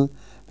minimal,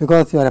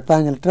 because you are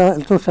applying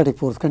electrostatic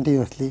force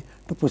continuously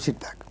to push it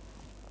back.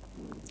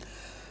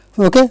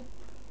 Okay.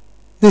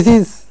 This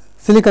is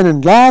silicon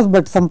and glass,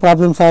 but some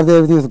problems are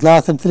there with use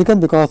glass and silicon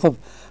because of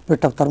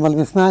bit of thermal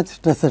mismatch,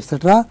 stress,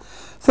 etc.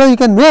 So, you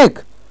can make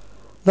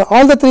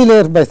all the 3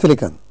 layers by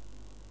silicon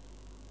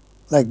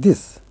like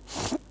this.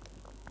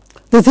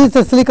 This is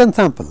a silicon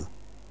sample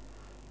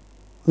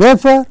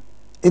wafer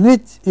in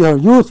which you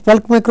have used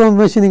bulk micron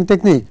machining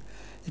technique.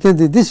 You can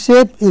see this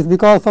shape is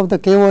because of the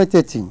KOH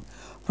etching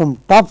from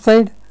top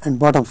side and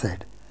bottom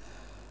side.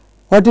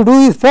 What you do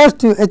is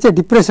first you etch a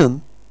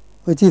depression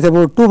which is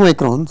about 2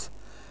 microns,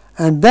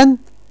 and then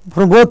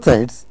from both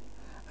sides,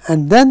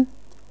 and then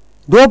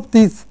dope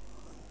these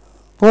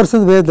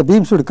portions where the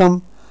beam should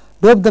come,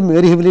 dope them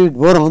very heavily with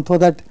boron, so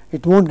that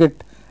it will not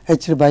get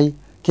etched by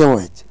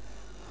KOH.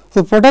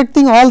 So,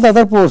 protecting all the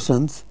other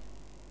portions,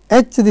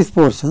 etch this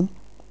portion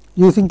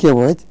using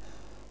KOH.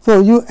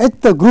 So, you etch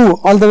the groove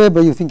all the way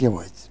by using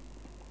KOH.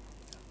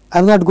 I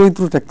am not going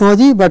through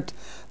technology, but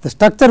the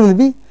structure will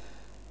be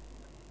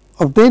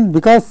obtained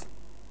because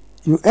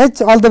you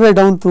etch all the way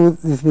down through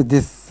this with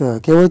this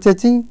KOH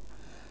etching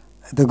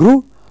the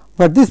groove,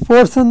 but this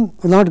portion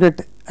will not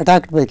get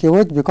attacked by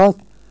KOH because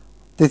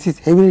this is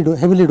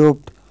heavily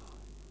doped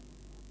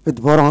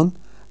with boron,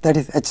 that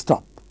is etch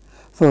top.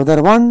 So, there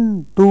are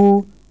 1,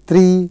 2,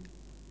 3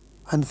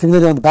 and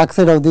similarly on the back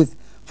side of this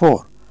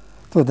 4.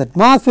 So, that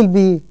mass will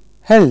be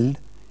held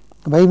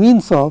by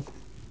means of,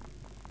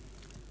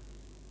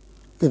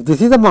 if this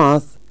is the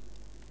mass,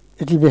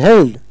 it will be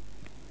held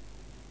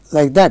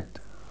like that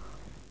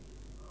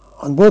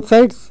on both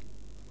sides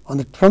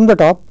from the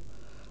top,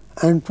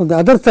 and from the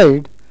other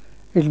side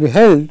it will be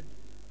held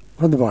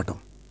from the bottom,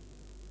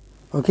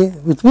 okay,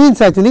 which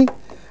means actually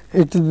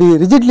it will be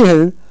rigidly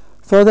held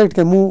so that it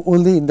can move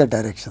only in that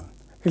direction.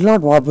 It will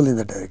not wobble in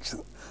that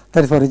direction.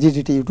 That is for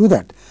rigidity you do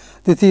that.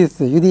 This is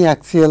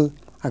uniaxial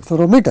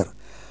accelerometer.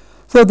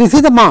 So, this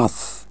is the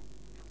mass,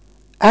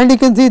 and you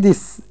can see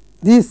this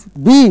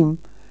beam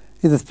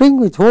is a spring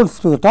which holds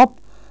to the top,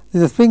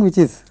 this is a spring which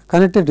is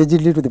connected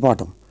rigidly to the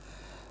bottom.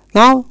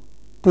 Now,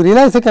 to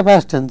realize the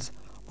capacitance,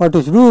 what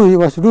you should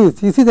do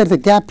is, you see there is a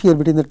gap here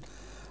between the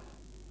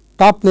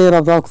top layer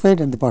of the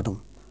oxide and the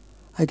bottom.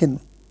 I can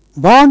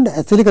bond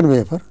a silicon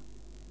wafer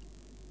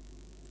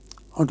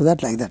onto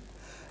that like that.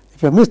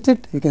 If you have missed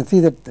it, you can see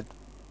that the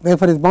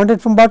wafer is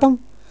bonded from bottom.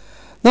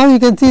 Now, you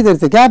can see there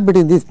is a gap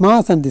between this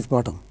mass and this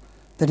bottom,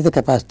 that is the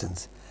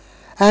capacitance,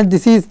 and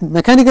this is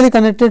mechanically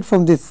connected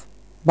from this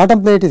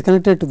bottom plate is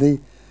connected to the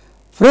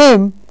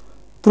frame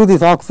through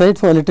this oxide,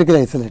 so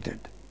electrically isolated.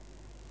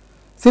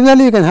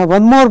 Similarly, you can have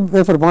one more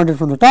wafer bonded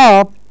from the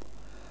top,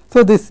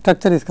 so this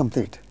structure is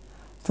complete.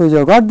 So, you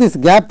have got this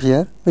gap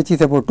here which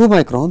is about 2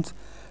 microns,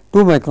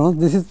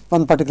 this is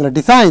one particular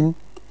design,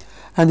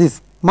 and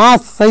this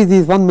mass size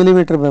is 1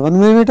 millimeter by 1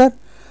 millimeter,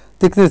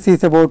 thickness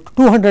is about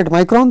 200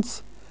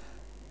 microns,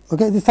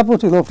 okay. This is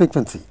supposed to be low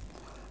frequency,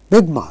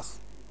 big mass,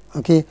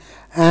 okay.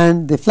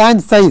 And the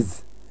flange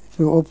size, if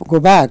you go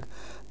back,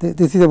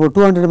 this is about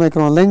 200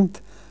 micron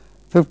length,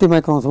 50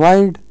 microns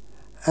wide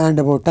and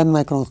about 10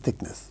 microns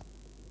thickness,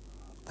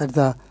 that is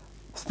the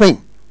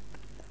spring.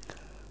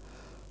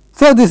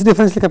 So, this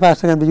differential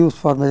capacitor can be used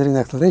for measuring the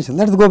acceleration.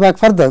 Let us go back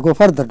further, go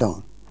further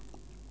down,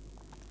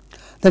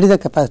 that is a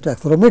capacitive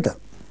accelerometer.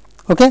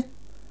 Okay.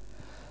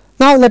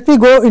 Now, let me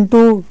go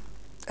into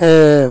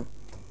a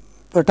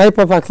type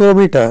of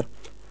accelerometer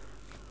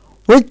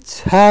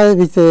which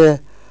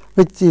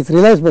which is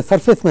realized by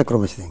surface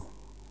micromachining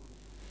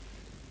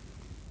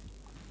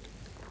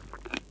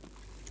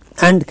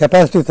and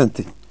capacitive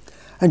sensing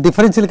and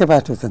differential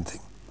capacitive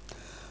sensing.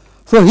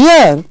 So,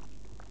 here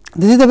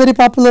this is a very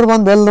popular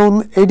one, well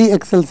known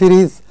ADXL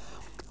series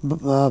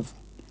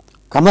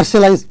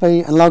commercialized by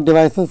Analog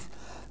Devices.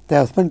 They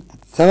have spent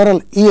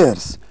several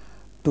years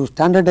to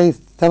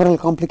standardize several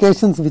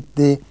complications which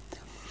they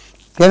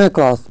came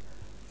across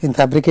in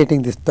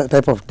fabricating this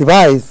type of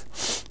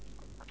device.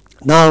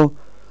 Now,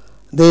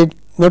 they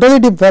not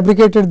only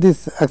fabricated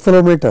this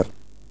accelerometer,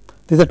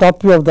 this is the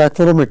top view of the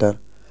accelerometer,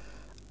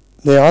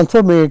 they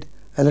also made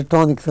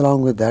electronics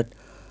along with that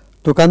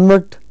to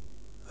convert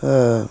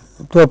to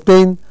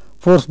obtain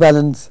force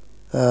balance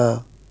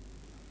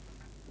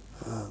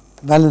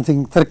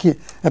balancing circuit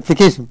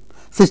application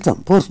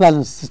system. Force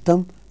balance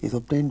system is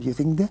obtained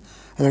using the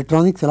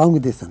electronics along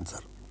with the sensor.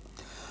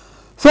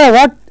 So,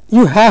 what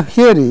you have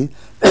here is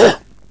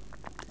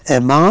a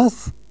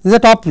mass, this is the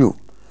top view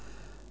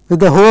with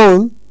the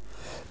hole.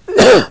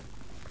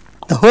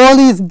 The hole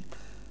is,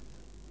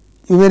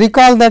 you may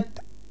recall that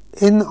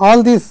in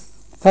all these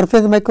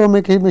surface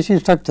micro-machine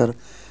structure,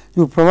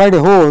 you provide a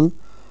hole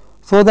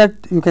so that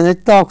you can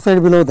etch the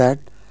oxide below that,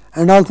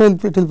 and also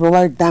it will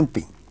provide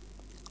damping.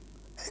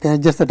 You can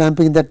adjust the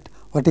damping in that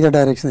vertical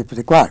direction if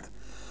required.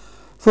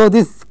 So,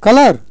 this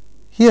color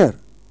here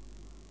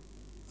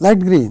light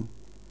green,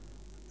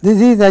 this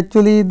is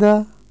actually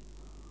the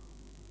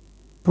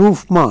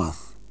proof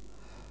mass,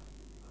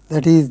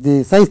 that is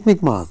the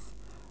seismic mass,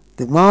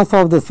 the mass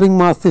of the spring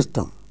mass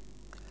system,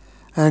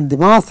 and the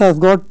mass has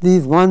got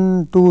these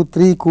 1, 2,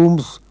 3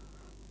 coumbs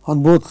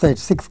on both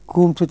sides, 6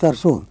 coumbs which are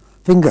shown,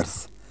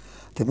 fingers.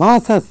 The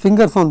mass has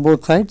fingers on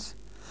both sides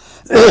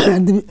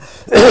and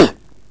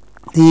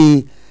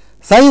the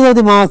size of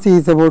the mass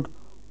is about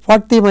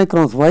 40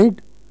 microns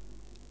wide,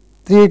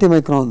 380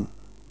 micron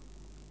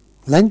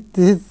length.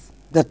 This is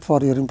that for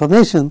your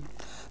information,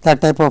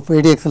 that type of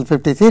ADXL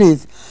 50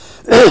 series.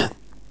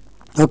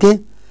 Okay.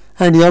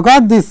 And you have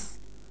got this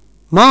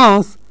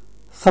mass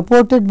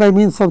supported by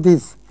means of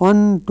these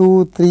 1,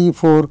 2, 3,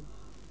 4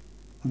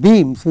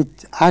 beams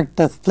which act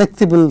as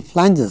flexible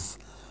flanges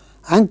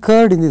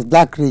anchored in these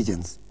black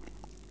regions,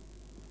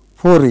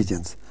 4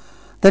 regions.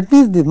 That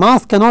means, the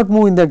mass cannot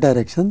move in that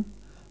direction,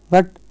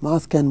 but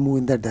mass can move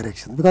in that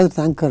direction because it is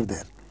anchored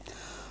there.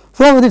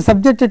 So, when it is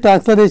subjected to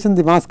acceleration,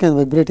 the mass can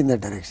vibrate in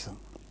that direction.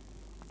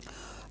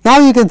 Now,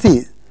 you can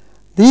see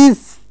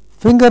these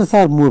fingers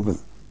are movable.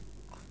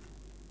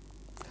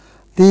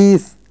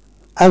 These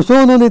I have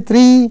shown only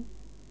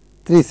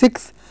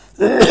 6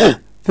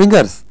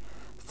 fingers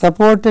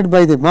supported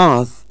by the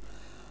mass,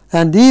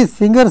 and these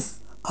fingers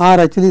are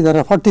actually, there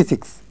are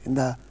 46 in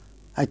the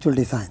actual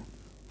design,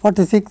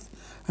 46,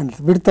 and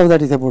the width of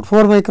that is about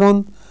 4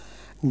 micron.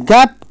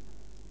 Gap,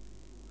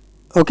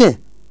 okay,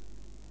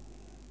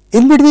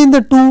 in between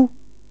the 2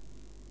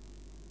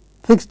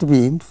 fixed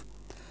beams,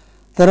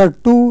 there are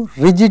 2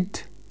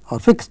 rigid or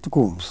fixed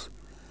combs.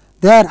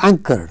 They are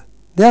anchored,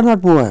 they are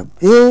not movable.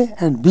 A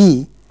and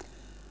B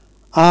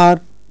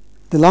are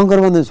the longer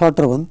one and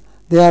shorter one,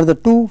 they are the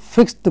 2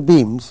 fixed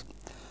beams.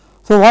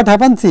 So, what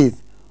happens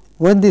is,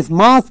 when this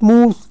mass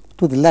moves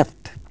to the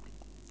left,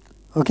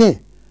 okay,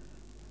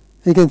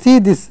 you can see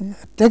this,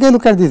 take a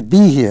look at this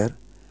B here,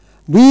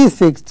 B is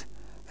fixed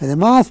and the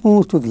mass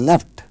moves to the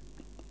left,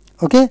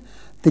 okay,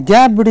 the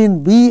gap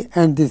between B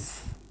and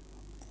this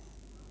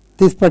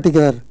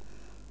particular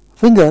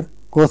finger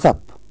goes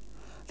up,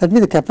 that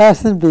means the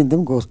capacitance between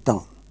them goes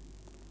down.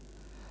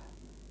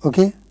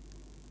 Okay.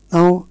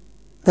 Now,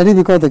 that is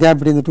because the gap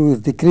between the 2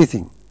 is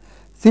decreasing.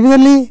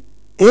 Similarly,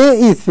 A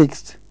is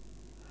fixed.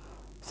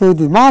 So, if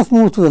the mass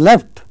moves to the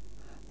left,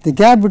 the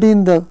gap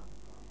between the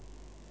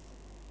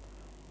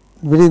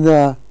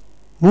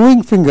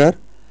moving finger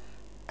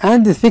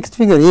and this fixed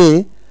finger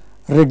A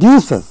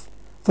reduces,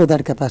 so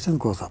that capacitance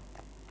goes up.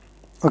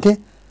 Okay.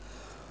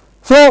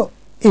 So,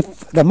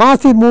 if the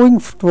mass is moving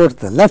towards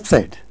the left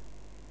side,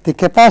 the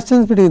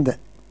capacitance between the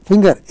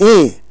finger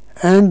A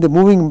and the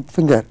moving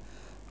finger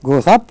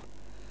goes up,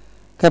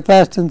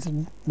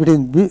 capacitance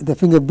between the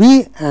finger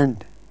B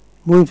and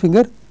moving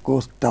finger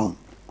goes down.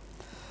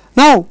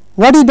 Now,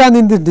 what is done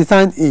in this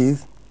design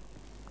is,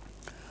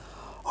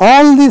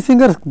 all these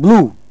fingers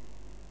blue,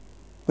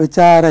 which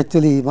are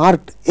actually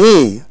marked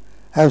A,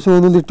 I have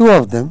shown only 2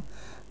 of them,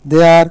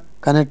 they are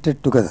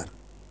connected together.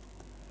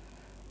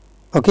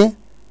 Okay.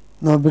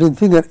 Now, between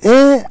finger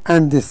A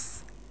and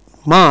this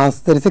mass,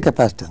 there is a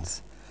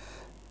capacitance.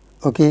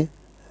 Okay.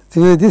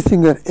 Similarly, this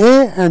finger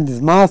A and this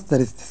mass, there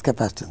is this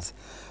capacitance.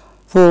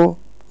 So,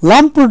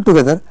 lump put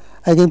together,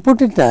 I can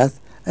put it as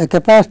a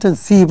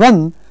capacitance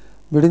C1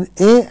 between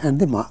A and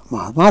the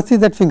mass. Mass is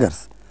that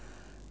fingers,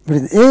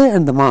 between A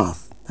and the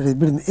mass, that is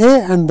between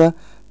A and the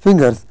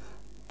fingers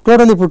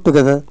totally put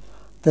together,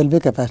 there will be a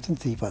capacitance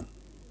C1.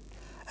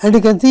 And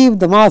you can see, if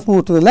the mass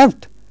moves to the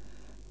left,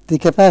 the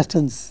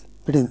capacitance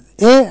between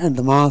A and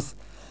the mass,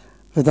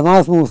 if the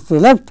mass moves to the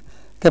left,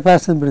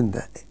 capacitance between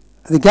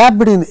the gap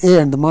between A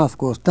and the mass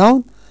goes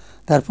down,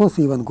 therefore,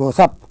 C1 goes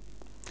up.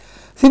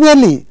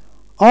 Similarly,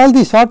 all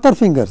the shorter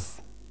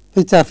fingers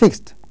which are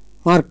fixed,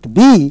 marked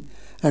B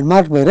and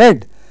marked by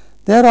red,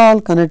 they are all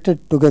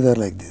connected together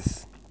like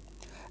this,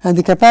 and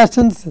the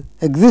capacitance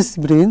exists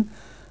between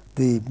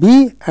the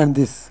B and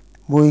this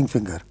moving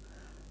finger.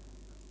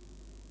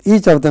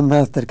 Each of them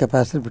has their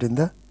capacitor between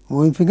the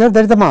moving finger,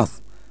 that is the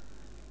mass,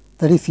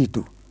 that is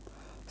C2.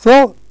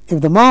 So,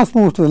 if the mass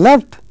moves to the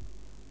left,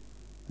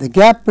 the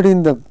gap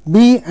between the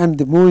B and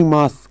the moving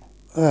mass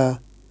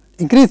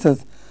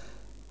increases,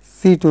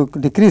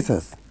 C2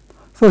 decreases.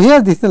 So,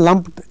 here this is a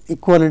lumped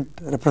equivalent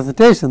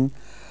representation.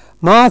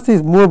 Mass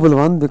is movable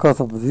one because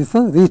of this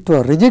one, these two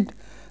are rigid,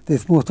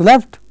 this moves to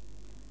left,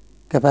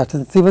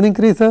 capacitance C1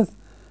 increases,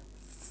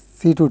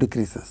 C2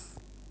 decreases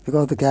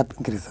because the gap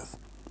increases.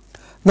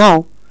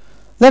 Now,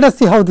 let us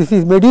see how this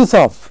is made use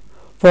of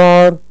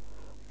for,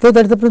 so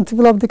that is the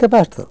principle of the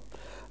capacitor.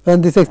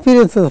 When this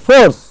experiences a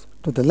force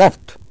to the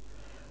left,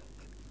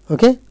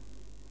 okay,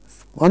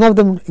 one of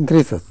them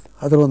increases,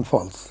 other one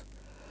falls.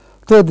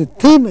 So, the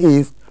theme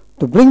is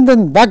to bring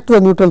them back to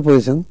the neutral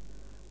position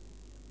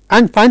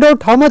and find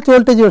out how much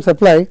voltage you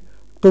supply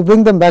to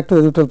bring them back to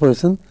the neutral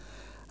position,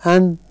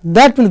 and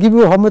that will give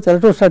you how much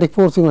electrostatic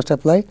force you must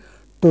apply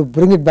to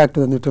bring it back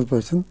to the neutral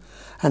position,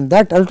 and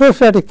that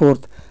electrostatic force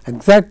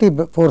exactly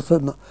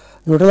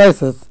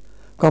neutralizes,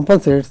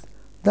 compensates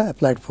the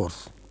applied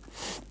force.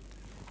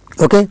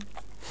 Okay.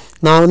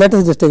 Now, let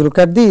us just take a look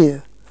at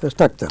the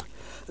structure.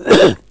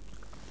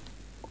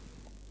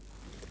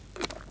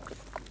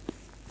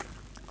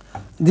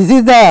 This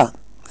is the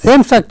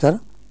same structure,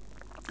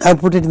 I have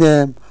put it in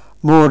a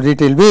more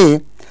detailed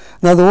way.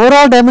 Now, the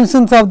overall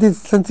dimensions of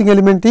this sensing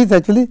element is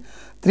actually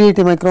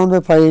 380 micron by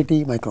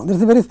 580 micron, this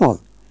is very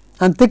small,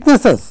 and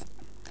thicknesses,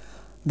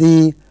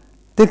 the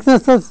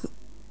thicknesses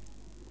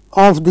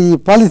of the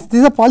this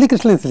is a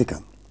polycrystalline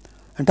silicon,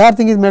 entire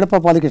thing is made up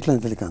of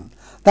polycrystalline silicon,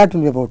 that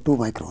will be about 2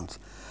 microns.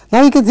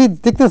 Now, you can see the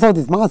thickness of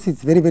this mass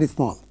is very, very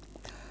small,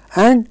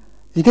 and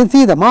you can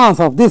see the mass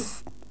of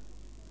this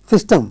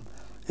system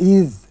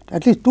is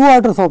at least 2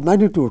 orders of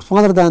magnitude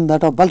smaller than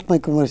that of bulk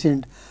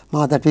micromachined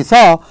mass that we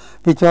saw,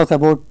 which was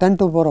about 10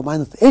 to the power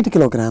minus 8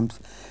 kilograms.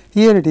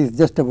 Here it is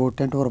just about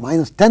 10 to the power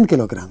minus 10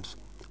 kilograms,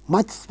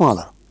 much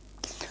smaller.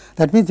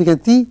 That means, you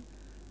can see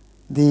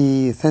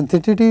the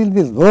sensitivity will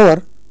be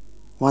lower,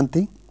 one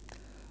thing,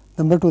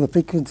 number 2, the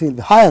frequency will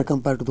be higher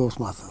compared to those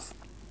masses.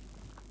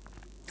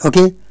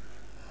 Okay.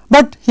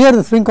 But here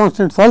the spring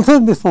constants also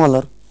will be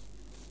smaller,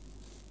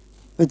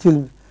 which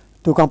will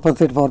to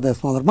compensate for the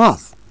smaller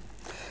mass,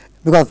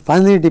 because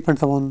finally it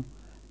depends upon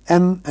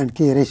M and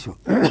K ratio.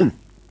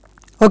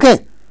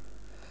 Okay.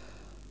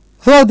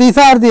 So, these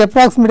are the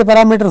approximate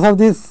parameters of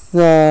this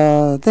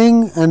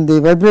thing and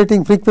the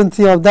vibrating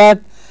frequency of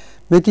that,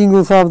 making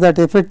use of that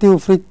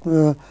effective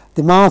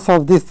the mass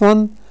of this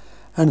one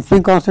and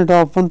spring constant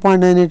of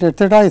 1.98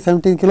 etcetera is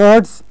 17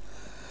 kilohertz,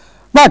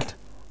 but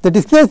the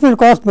displacement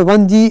caused by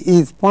 1 g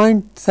is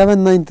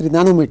 0.793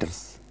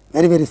 nanometers,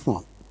 very, very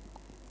small,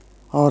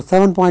 or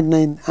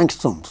 7.9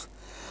 angstroms.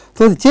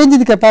 So, the change in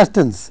the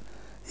capacitance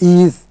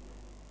is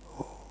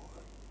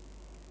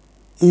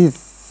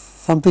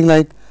something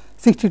like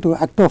 62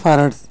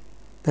 octofarads,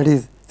 that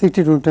is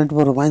 62 10 to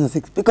the power minus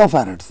 6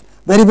 picofarads,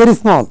 very, very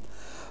small.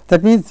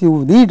 That means,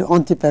 you need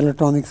on chip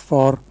electronics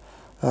for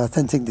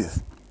sensing this.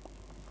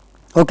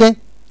 Okay.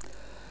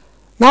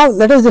 Now,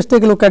 let us just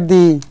take a look at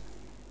the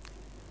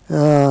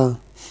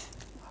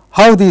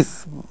how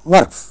this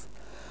works.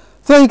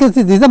 So, you can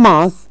see this is the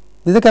mass,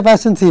 this is the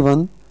capacitance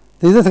C1,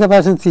 this is the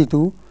capacitance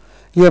C2.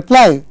 You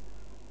apply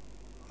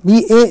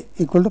V A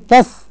equal to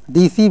plus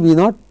D C V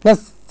naught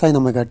plus sin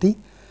omega t.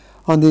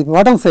 On the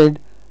bottom side,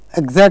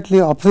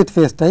 exactly opposite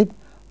phase type,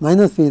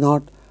 minus V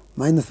naught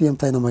minus V m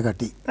sin omega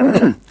t.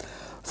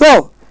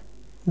 So,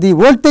 the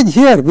voltage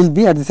here will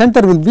be at the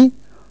center will be,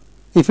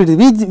 if it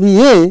is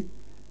V A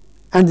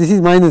and this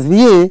is minus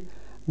V A,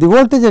 the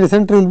voltage at the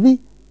center will be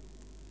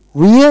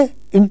V A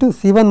into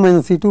C1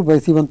 minus C2 by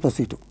C1 plus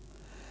C2.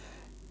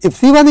 If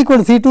C1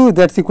 equal to C2,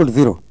 that is equal to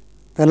 0,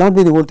 there will not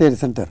be the voltage at the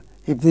center,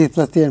 if this is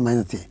plus A and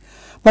minus A.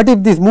 But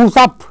if this moves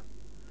up,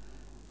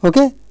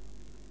 okay,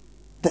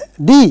 the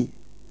D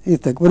is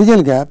the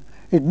original gap,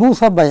 it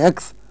moves up by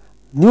x,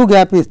 new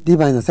gap is D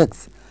minus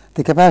x,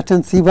 the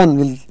capacitance C1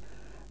 will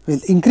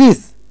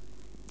increase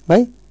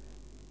by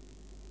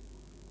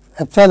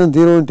epsilon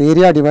 0 into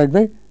area divided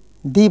by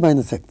D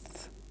minus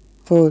x.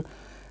 So,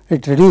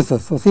 it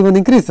reduces. So, C1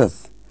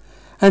 increases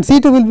and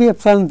C2 will be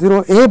epsilon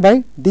 0 A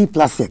by D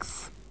plus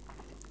x,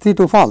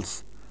 C2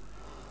 falls.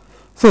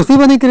 So,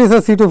 C1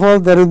 increases, C2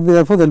 falls, there will be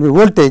therefore, there will be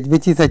voltage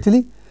which is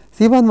actually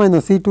C1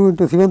 minus C2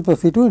 into C1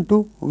 plus C2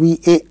 into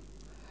VA,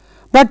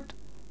 but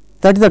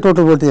that is the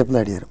total voltage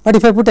applied here. But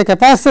if I put a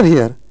capacitor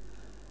here,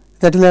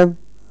 that will have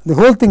the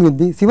whole thing will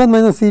be C1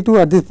 minus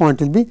C2 at this point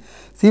will be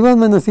C1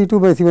 minus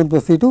C2 by C1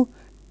 plus C2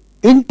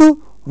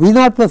 into V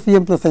naught plus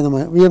Vm plus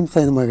Vm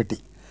sin omega t.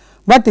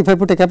 But if I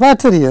put a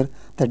capacitor here,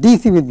 the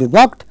DC will be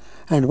blocked,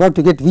 and what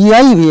to get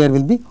Vi here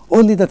will be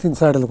only the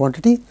sinusoidal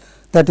quantity,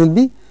 that will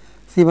be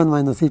C1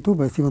 minus C2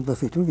 by C1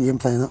 plus C2 Vm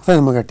sin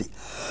omega t.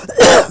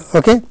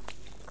 Okay.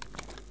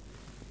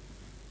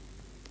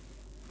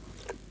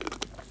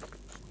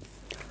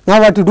 Now,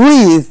 what you do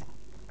is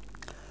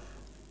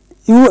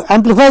you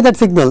amplify that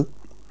signal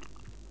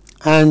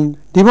and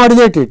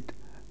demodulate it,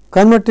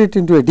 convert it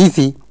into a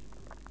DC,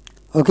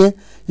 okay,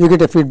 you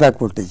get a feedback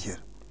voltage here.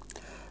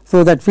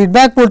 So, that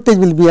feedback voltage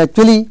will be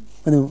actually,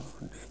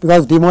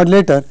 because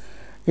demodulator,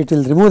 it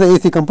will remove the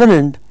AC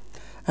component,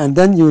 and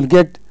then you will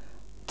get,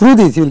 through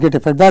this you will get a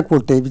feedback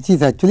voltage, which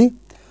is actually,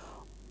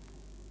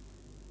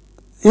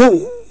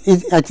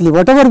 is actually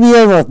whatever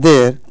Vi was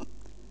there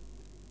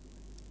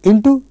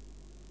into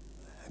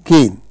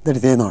gain, that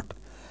is A naught.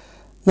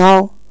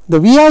 Now,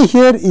 the Vi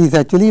here is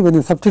actually when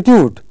you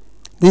substitute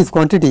these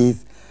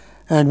quantities,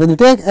 and when you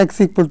take x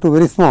equal to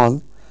very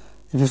small,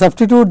 if you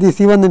substitute the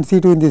C1 and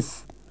C2 in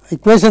this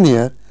equation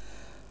here,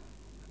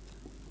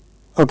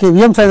 okay,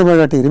 Vm sin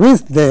omega t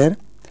remains there.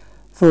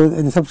 So,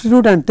 when you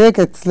substitute and take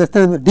x less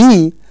than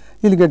d,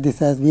 you will get this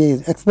as V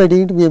is x by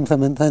d into Vm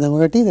sin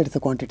omega t, that is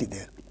the quantity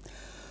there.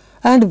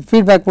 And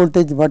feedback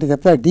voltage what is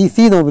applied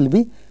DC now will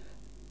be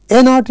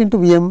A naught into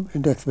Vm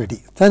into x by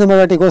d. Sin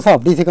omega t goes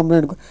up, DC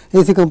component,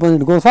 AC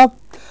component goes up.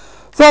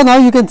 So, now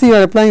you can see you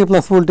are applying a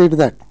plus voltage to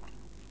that.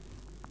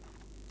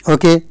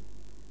 Okay.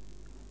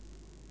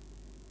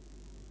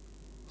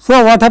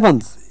 So, what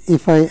happens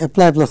if I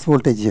apply plus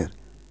voltage here?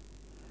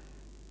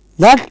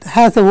 That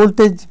has a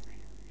voltage,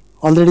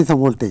 already some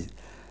voltage.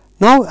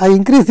 Now, I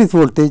increase this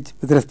voltage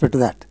with respect to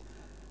that.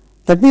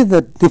 That means,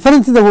 the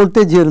difference in the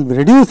voltage here will be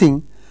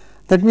reducing,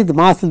 that means the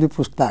mass will be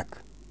pushed back.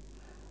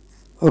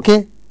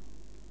 Okay.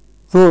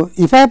 So,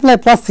 if I apply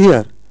plus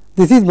here,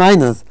 this is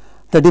minus,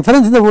 the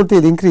difference in the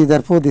voltage will increase,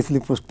 therefore, this will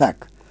be pushed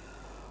back.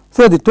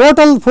 So, the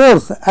total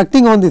force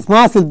acting on this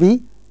mass will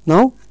be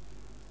now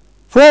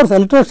force,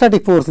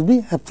 electrostatic force will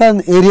be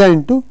epsilon area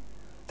into,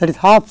 that is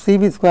half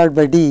Cv squared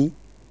by d,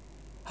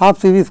 half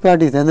Cv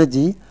squared is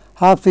energy,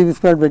 half Cv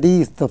squared by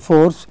d is the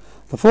force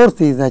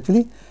is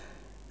actually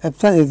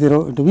epsilon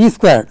 0 into V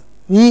squared.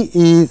 V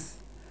is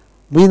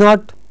V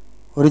naught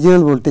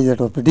original voltage, that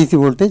was the DC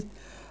voltage,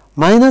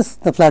 minus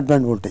the flat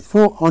band voltage.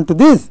 So, onto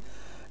this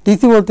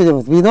DC voltage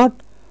was V naught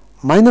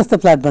minus the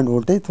flat band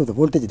voltage. So, the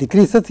voltage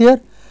decreases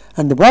here,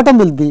 and the bottom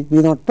will be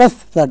V naught plus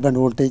flat band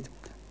voltage,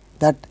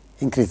 that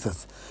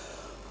increases.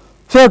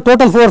 So,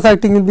 total force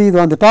acting will be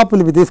on the top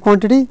will be this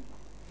quantity,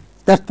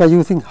 that by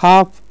using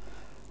half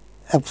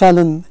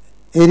epsilon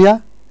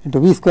area into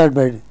V squared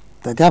by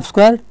the gap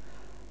squared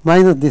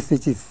minus this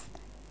which is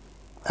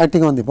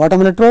acting on the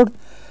bottom electrode.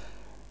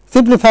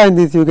 Simplifying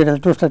this, you get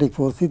electrostatic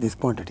force is this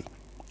quantity.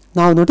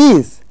 Now,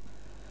 notice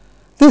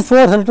this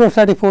force,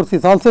 electrostatic force,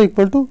 is also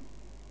equal to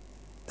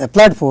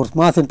applied force,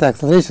 mass into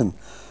acceleration.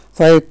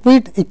 So, I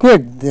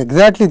equate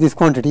exactly this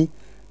quantity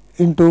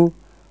into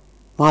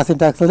mass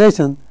into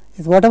acceleration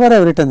is whatever I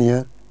have written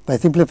here. By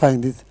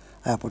simplifying this,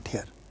 I have put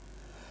here.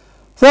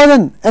 So,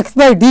 then x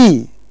by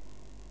d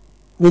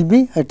will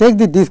be, I take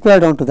the d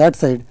squared onto that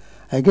side,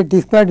 I get d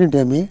squared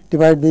into ma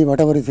divided by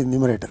whatever is in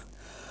numerator.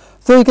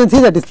 So, you can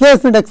see that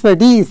displacement x by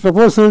d is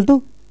proportional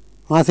to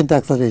mass into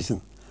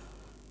acceleration.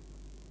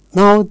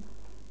 Now,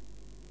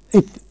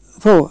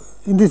 so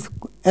in this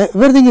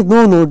everything is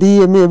known now,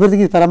 d, ma,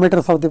 everything is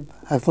parameters of the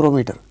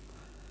accelerometer.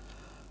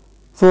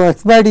 So,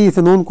 x by d is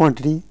a known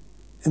quantity.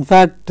 In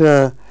fact,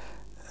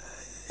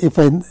 if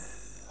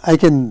I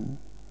can,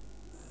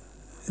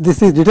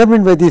 this is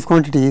determined by these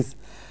quantities.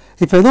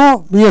 If I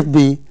know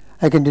BFB,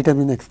 I can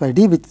determine x by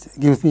d, which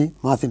gives me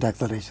mass into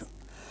acceleration.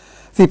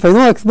 So, if I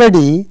know x by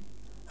d,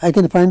 I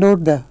can find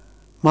out the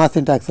mass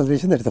into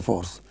acceleration, that is the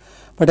force.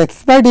 But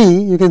x by d,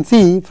 you can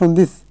see from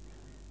this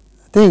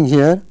thing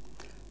here,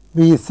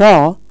 we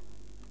saw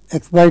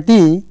x by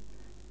t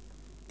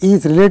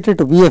is related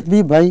to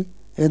BFB by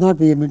A naught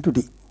Vm into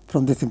d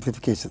from this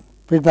simplification,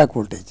 feedback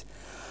voltage.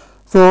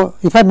 So,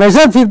 if I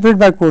measure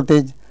feedback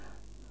voltage,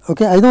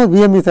 okay, I know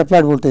Vm is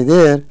applied voltage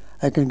there,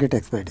 I can get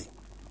x by d.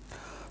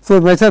 So,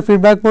 measure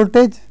feedback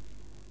voltage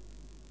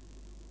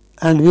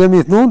and Vm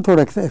is known, so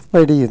x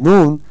by d is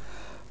known.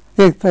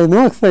 If I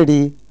know x by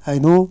d, I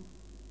know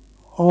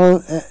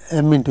all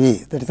m into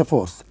A, that is the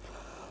force.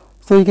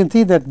 So, you can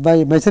see that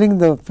by measuring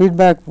the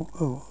feedback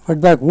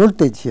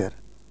voltage here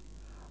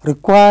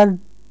required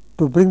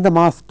to bring the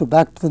mass to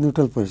back to the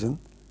neutral position,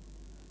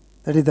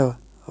 that is the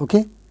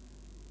okay.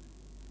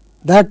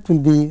 That will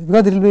be,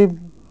 because it will be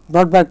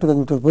brought back to the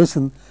neutral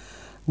position,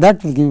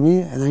 that will give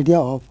me an idea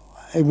of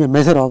a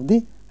measure of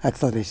the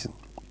acceleration.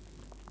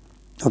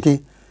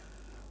 Okay.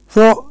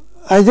 So,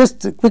 I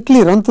just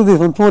quickly run through this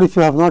once more if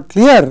you have not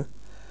clear,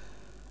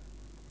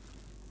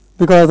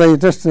 because I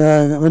just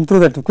went through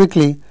that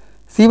quickly.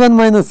 C1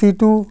 minus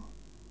C2,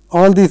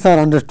 all these are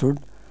understood.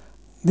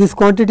 This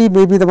quantity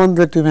may be the one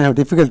that you may have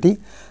difficulty.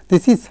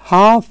 This is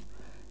half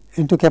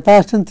into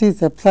capacitance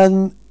is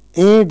epsilon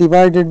A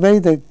divided by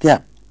the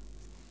gap.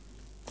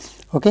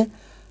 Okay.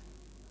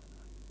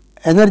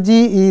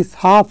 Energy is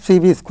half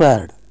Cv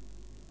squared.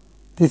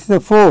 This is the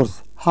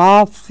force,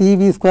 half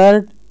Cv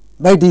squared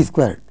by d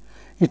squared.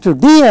 Into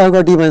d, I have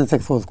got d minus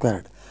x whole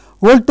squared.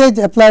 Voltage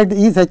applied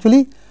is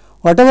actually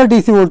whatever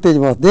DC voltage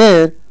was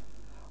there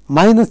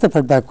minus the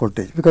feedback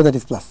voltage, because that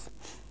is plus.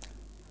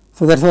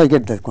 So, that is why I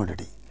get that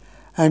quantity.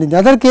 And in the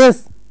other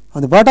case,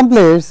 on the bottom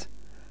plates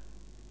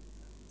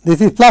this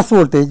is plus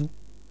voltage,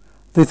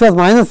 this was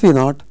minus V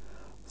naught.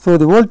 So,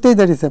 the voltage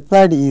that is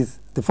applied is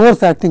the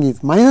force acting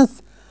is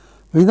minus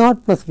V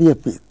naught plus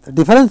VFP. The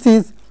difference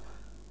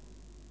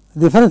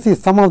is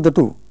sum of the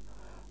two,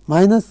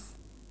 minus,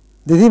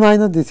 this is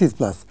minus, this is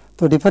plus.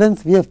 So,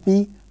 difference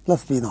VFP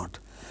plus V naught,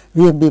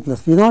 VFB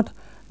plus V naught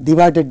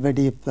divided by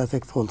d plus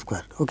x whole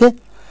square. Okay?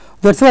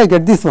 That is why I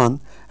get this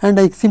one, and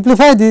I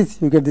simplify this,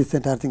 you get this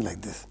entire thing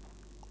like this.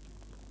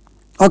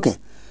 Okay.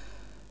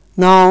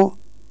 Now,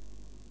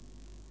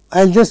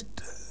 I will just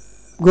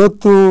go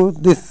through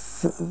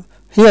this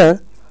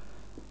here.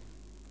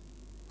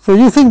 So,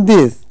 using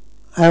this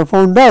I have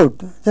found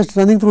out, just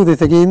running through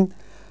this again,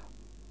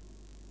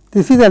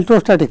 this is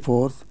electrostatic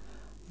force,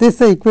 this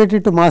is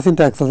equated to mass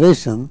into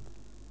acceleration,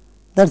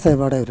 that is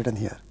what I have written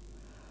here.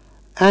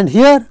 And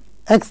here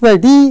x by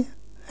d,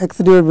 x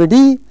divided by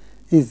d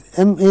is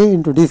m a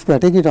into d square,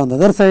 take it on the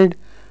other side,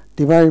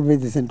 divided by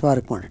this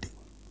entire quantity.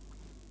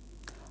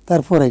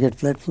 Therefore, I get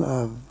flat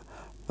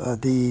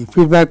the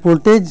feedback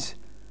voltage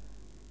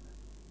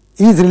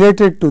is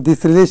related to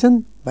this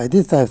relation. By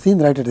this I have seen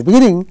right at the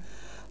beginning.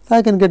 So,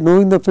 I can get,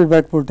 knowing the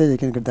feedback voltage, I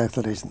can get the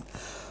acceleration.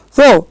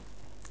 So,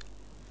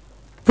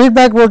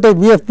 feedback voltage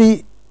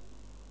VFP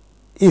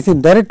is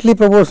in directly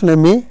proportional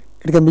MA,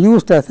 it can be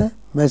used as a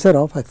measure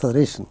of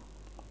acceleration.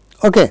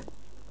 Okay.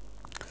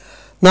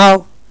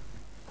 Now,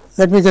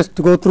 let me just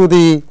go through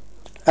the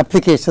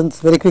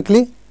applications very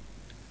quickly.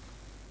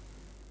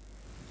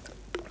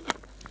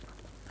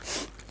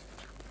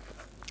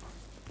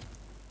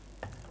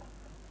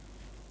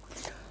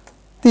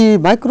 The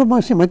micro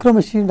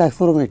machined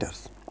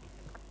accelerometers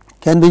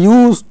can be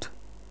used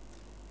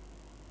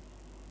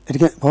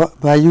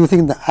by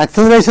using the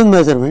acceleration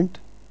measurement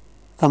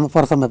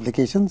for some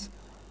applications,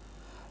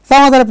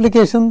 some other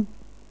application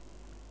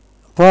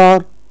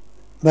by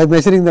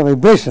measuring the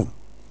vibration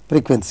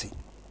frequency.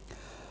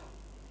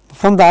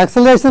 From the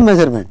acceleration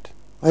measurement,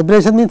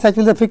 vibration means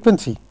actually the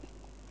frequency.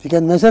 You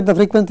can measure the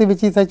frequency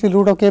which is actually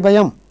root of k by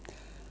m.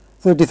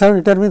 So, it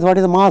determines what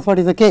is the mass, what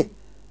is the k.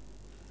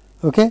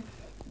 Okay.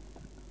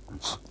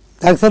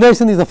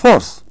 Acceleration is a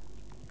force.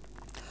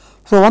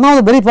 So, one of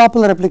the very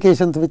popular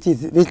applications which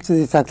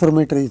this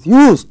accelerometer is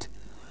used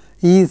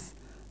is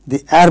the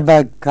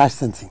airbag crash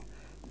sensing.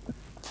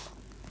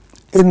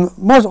 In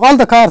most all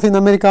the cars in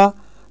America,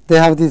 they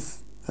have these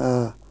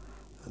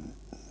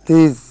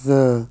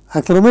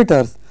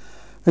accelerometers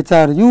which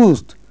are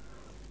used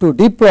to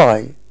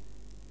deploy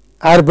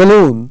air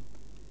balloon,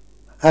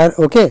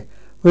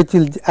 which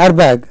will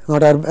airbag,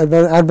 not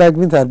airbag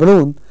means air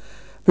balloon,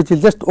 which will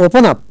just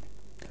open up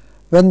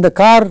when the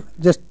car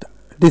just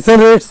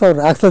decelerates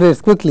or accelerates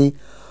quickly,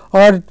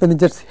 or when it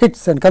just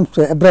hits and comes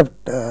to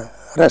abrupt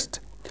rest.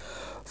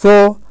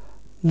 So,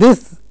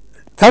 this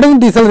sudden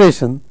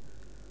deceleration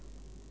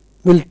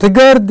will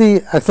trigger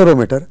the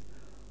accelerometer,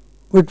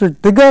 which will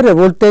trigger a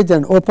voltage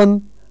and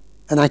open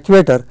an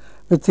actuator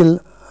which will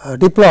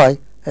deploy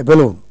a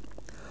balloon.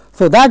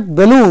 So, that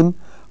balloon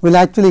will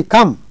actually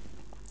come,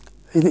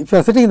 if you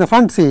are sitting in the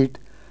front seat,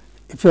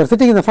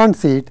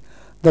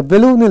 the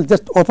balloon will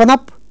just open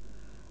up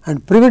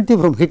and prevent you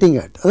from hitting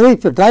it. Otherwise,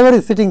 if your driver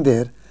is sitting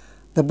there,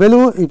 the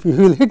balloon, if you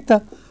will hit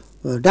the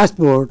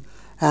dashboard,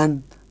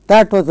 and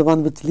that was the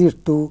one which leads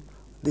to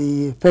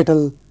the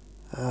fatal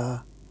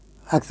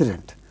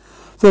accident.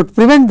 So, to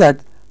prevent that,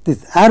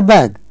 this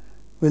airbag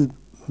will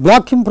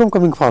block him from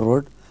coming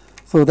forward.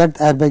 So, that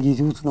airbag is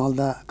used in all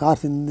the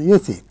cars in the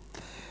USA.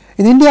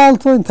 In India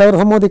also, in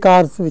some of the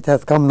cars which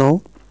has come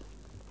now.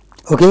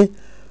 Okay.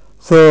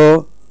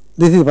 So,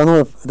 this is one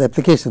of the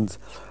applications,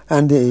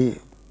 and the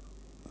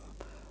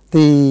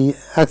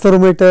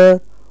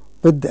accelerometer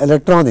with the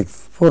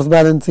electronics force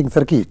balancing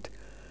circuit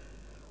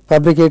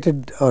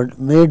fabricated or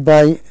made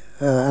by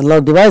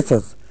analog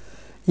devices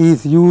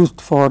is used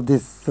for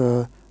this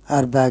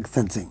airbag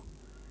sensing,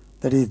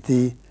 that is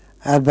the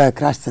airbag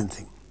crash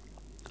sensing,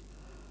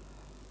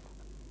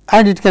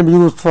 and it can be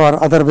used for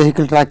other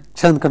vehicle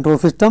traction control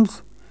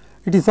systems.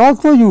 It is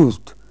also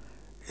used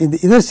in the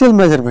inertial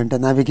measurement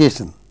and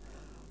navigation.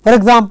 For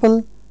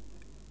example,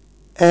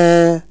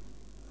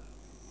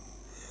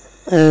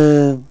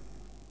 a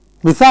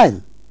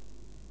missile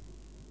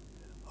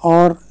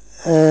or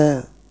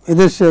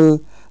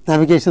inertial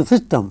navigation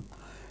system,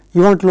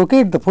 you want to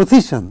locate the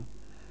position,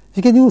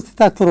 you can use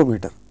the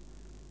accelerometer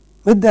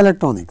with the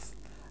electronics.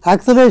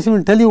 Acceleration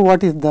will tell you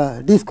what is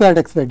the d squared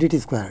x by dt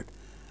squared.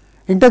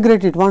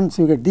 Integrate it once,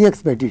 you get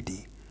dx by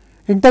dt.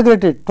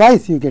 Integrate it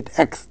twice, you get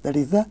x, that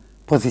is the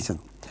position.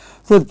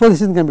 So, the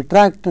position can be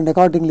tracked, and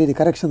accordingly the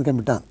correction can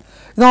be done.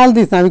 In all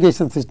these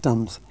navigation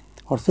systems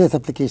or space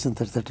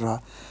applications,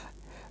 etc.,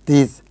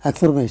 these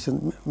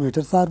accelerometer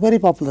meters are very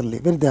popularly,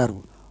 they are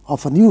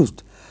often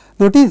used.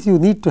 Notice you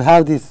need to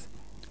have this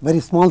very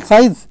small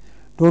size,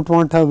 do not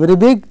want to have very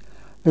big,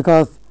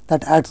 because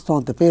that adds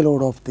on the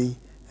payload of the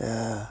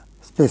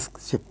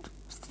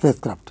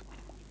spacecraft.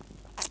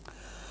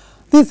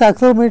 This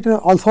accelerometer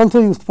also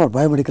used for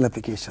biomedical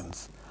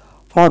applications.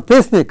 For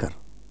pacemaker,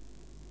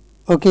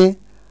 okay,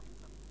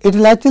 it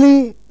will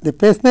actually the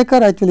pacemaker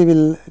actually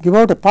will give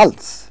out a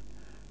pulse,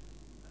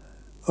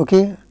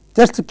 okay,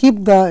 just to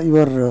keep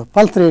your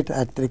pulse rate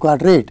at the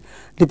required rate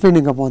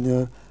depending upon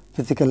your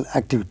physical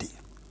activity.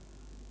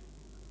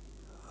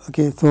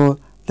 Okay, so,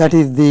 that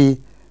is the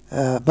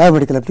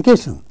biomedical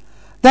application.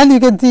 Then you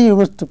can see you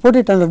must put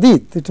it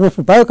underneath, it must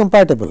be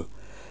biocompatible.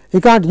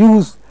 You can't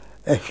use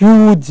a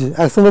huge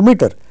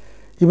accelerometer,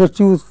 you must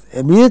use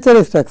a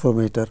miniaturized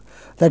accelerometer.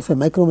 That is why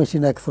micro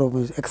machine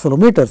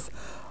accelerometers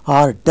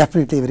are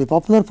definitely very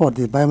popular for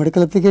the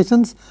biomedical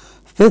applications,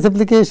 space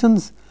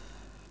applications,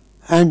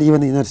 and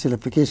even inertial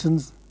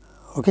applications.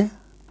 Okay.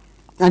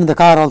 And in the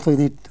car also you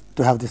need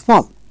to have this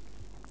small.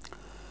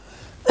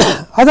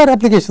 Other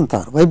applications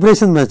are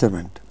vibration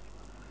measurement.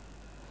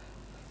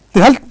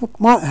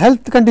 The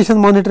health condition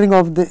monitoring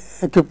of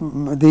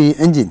the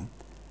engine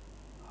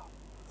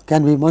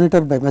can be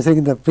monitored by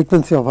measuring the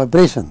frequency of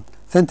vibration,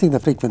 sensing the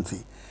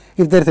frequency.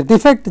 If there is a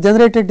defect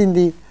generated in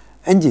the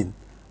engine,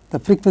 the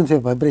frequency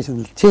of vibration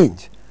will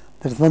change.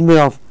 That is one way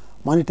of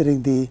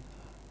monitoring the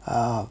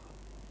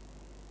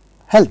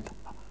health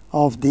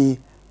of the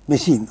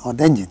machine or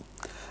the engine,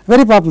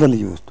 very popularly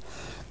used.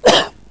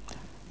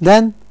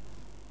 Then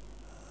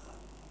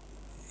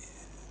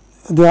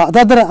the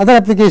other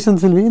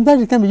applications will be, in that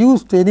it can be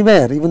used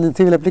anywhere, even in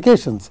civil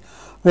applications,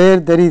 where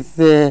there is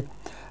a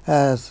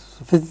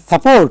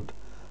support,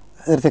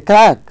 there is a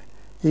crack,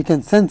 you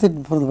can sense it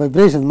from the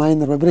vibration,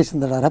 minor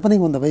vibrations that are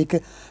happening when the vehicle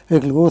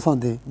goes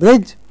on the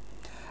bridge,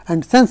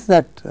 and sense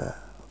that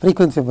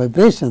frequency of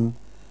vibration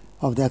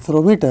of the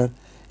accelerometer,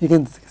 you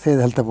can say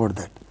the health about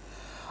that.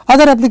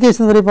 Other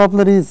application very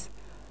popular is,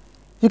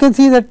 you can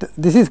see that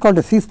this is called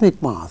a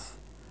seismic mass,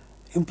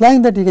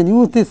 implying that you can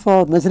use this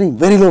for measuring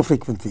very low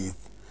frequencies.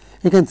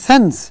 You can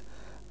sense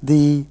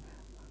the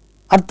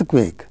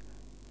earthquake,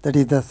 that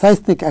is the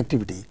seismic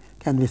activity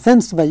can be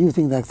sensed by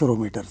using the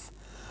accelerometers.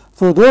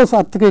 So, those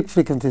earthquake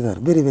frequencies are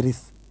very, very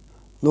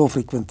low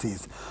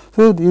frequencies.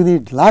 So, you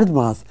need large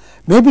mass,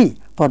 maybe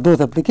for those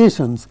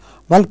applications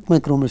bulk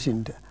micro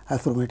machined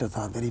accelerometers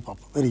are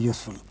very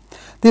useful.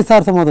 These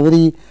are some of the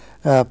very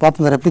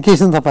popular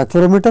applications of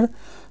accelerometer.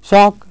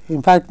 Shock,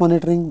 impact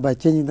monitoring by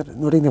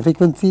noting the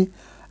frequency,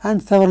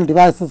 and several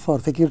devices for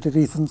security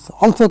reasons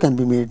also can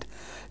be made.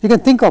 You can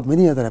think of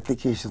many other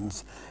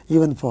applications,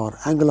 even for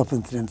angle of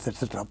incidence,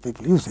 etc.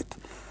 People use it.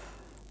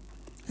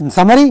 In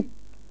summary,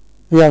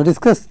 we have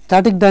discussed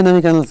static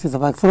dynamic analysis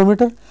of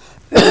accelerometer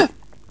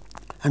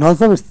and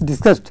also we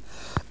discussed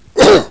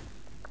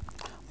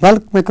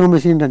bulk micro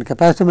machined and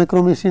capacitive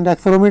micro machined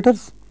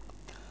accelerometers,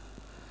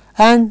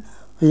 and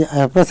we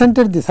have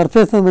presented the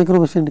surface micro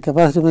machined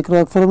capacitive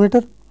micro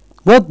accelerometer,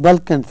 both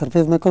bulk and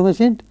surface micro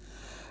machined,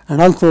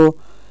 and also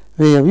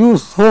we have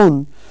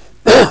shown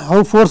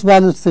how force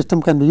balance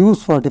system can be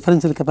used for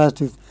differential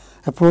capacitive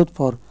approach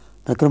for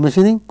micro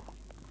machining.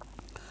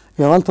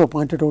 We have also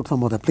pointed out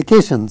some of the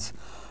applications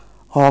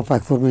of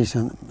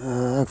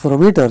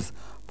accelerometers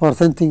for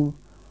sensing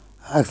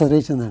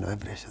acceleration and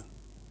vibration.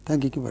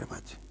 Thank you very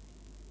much.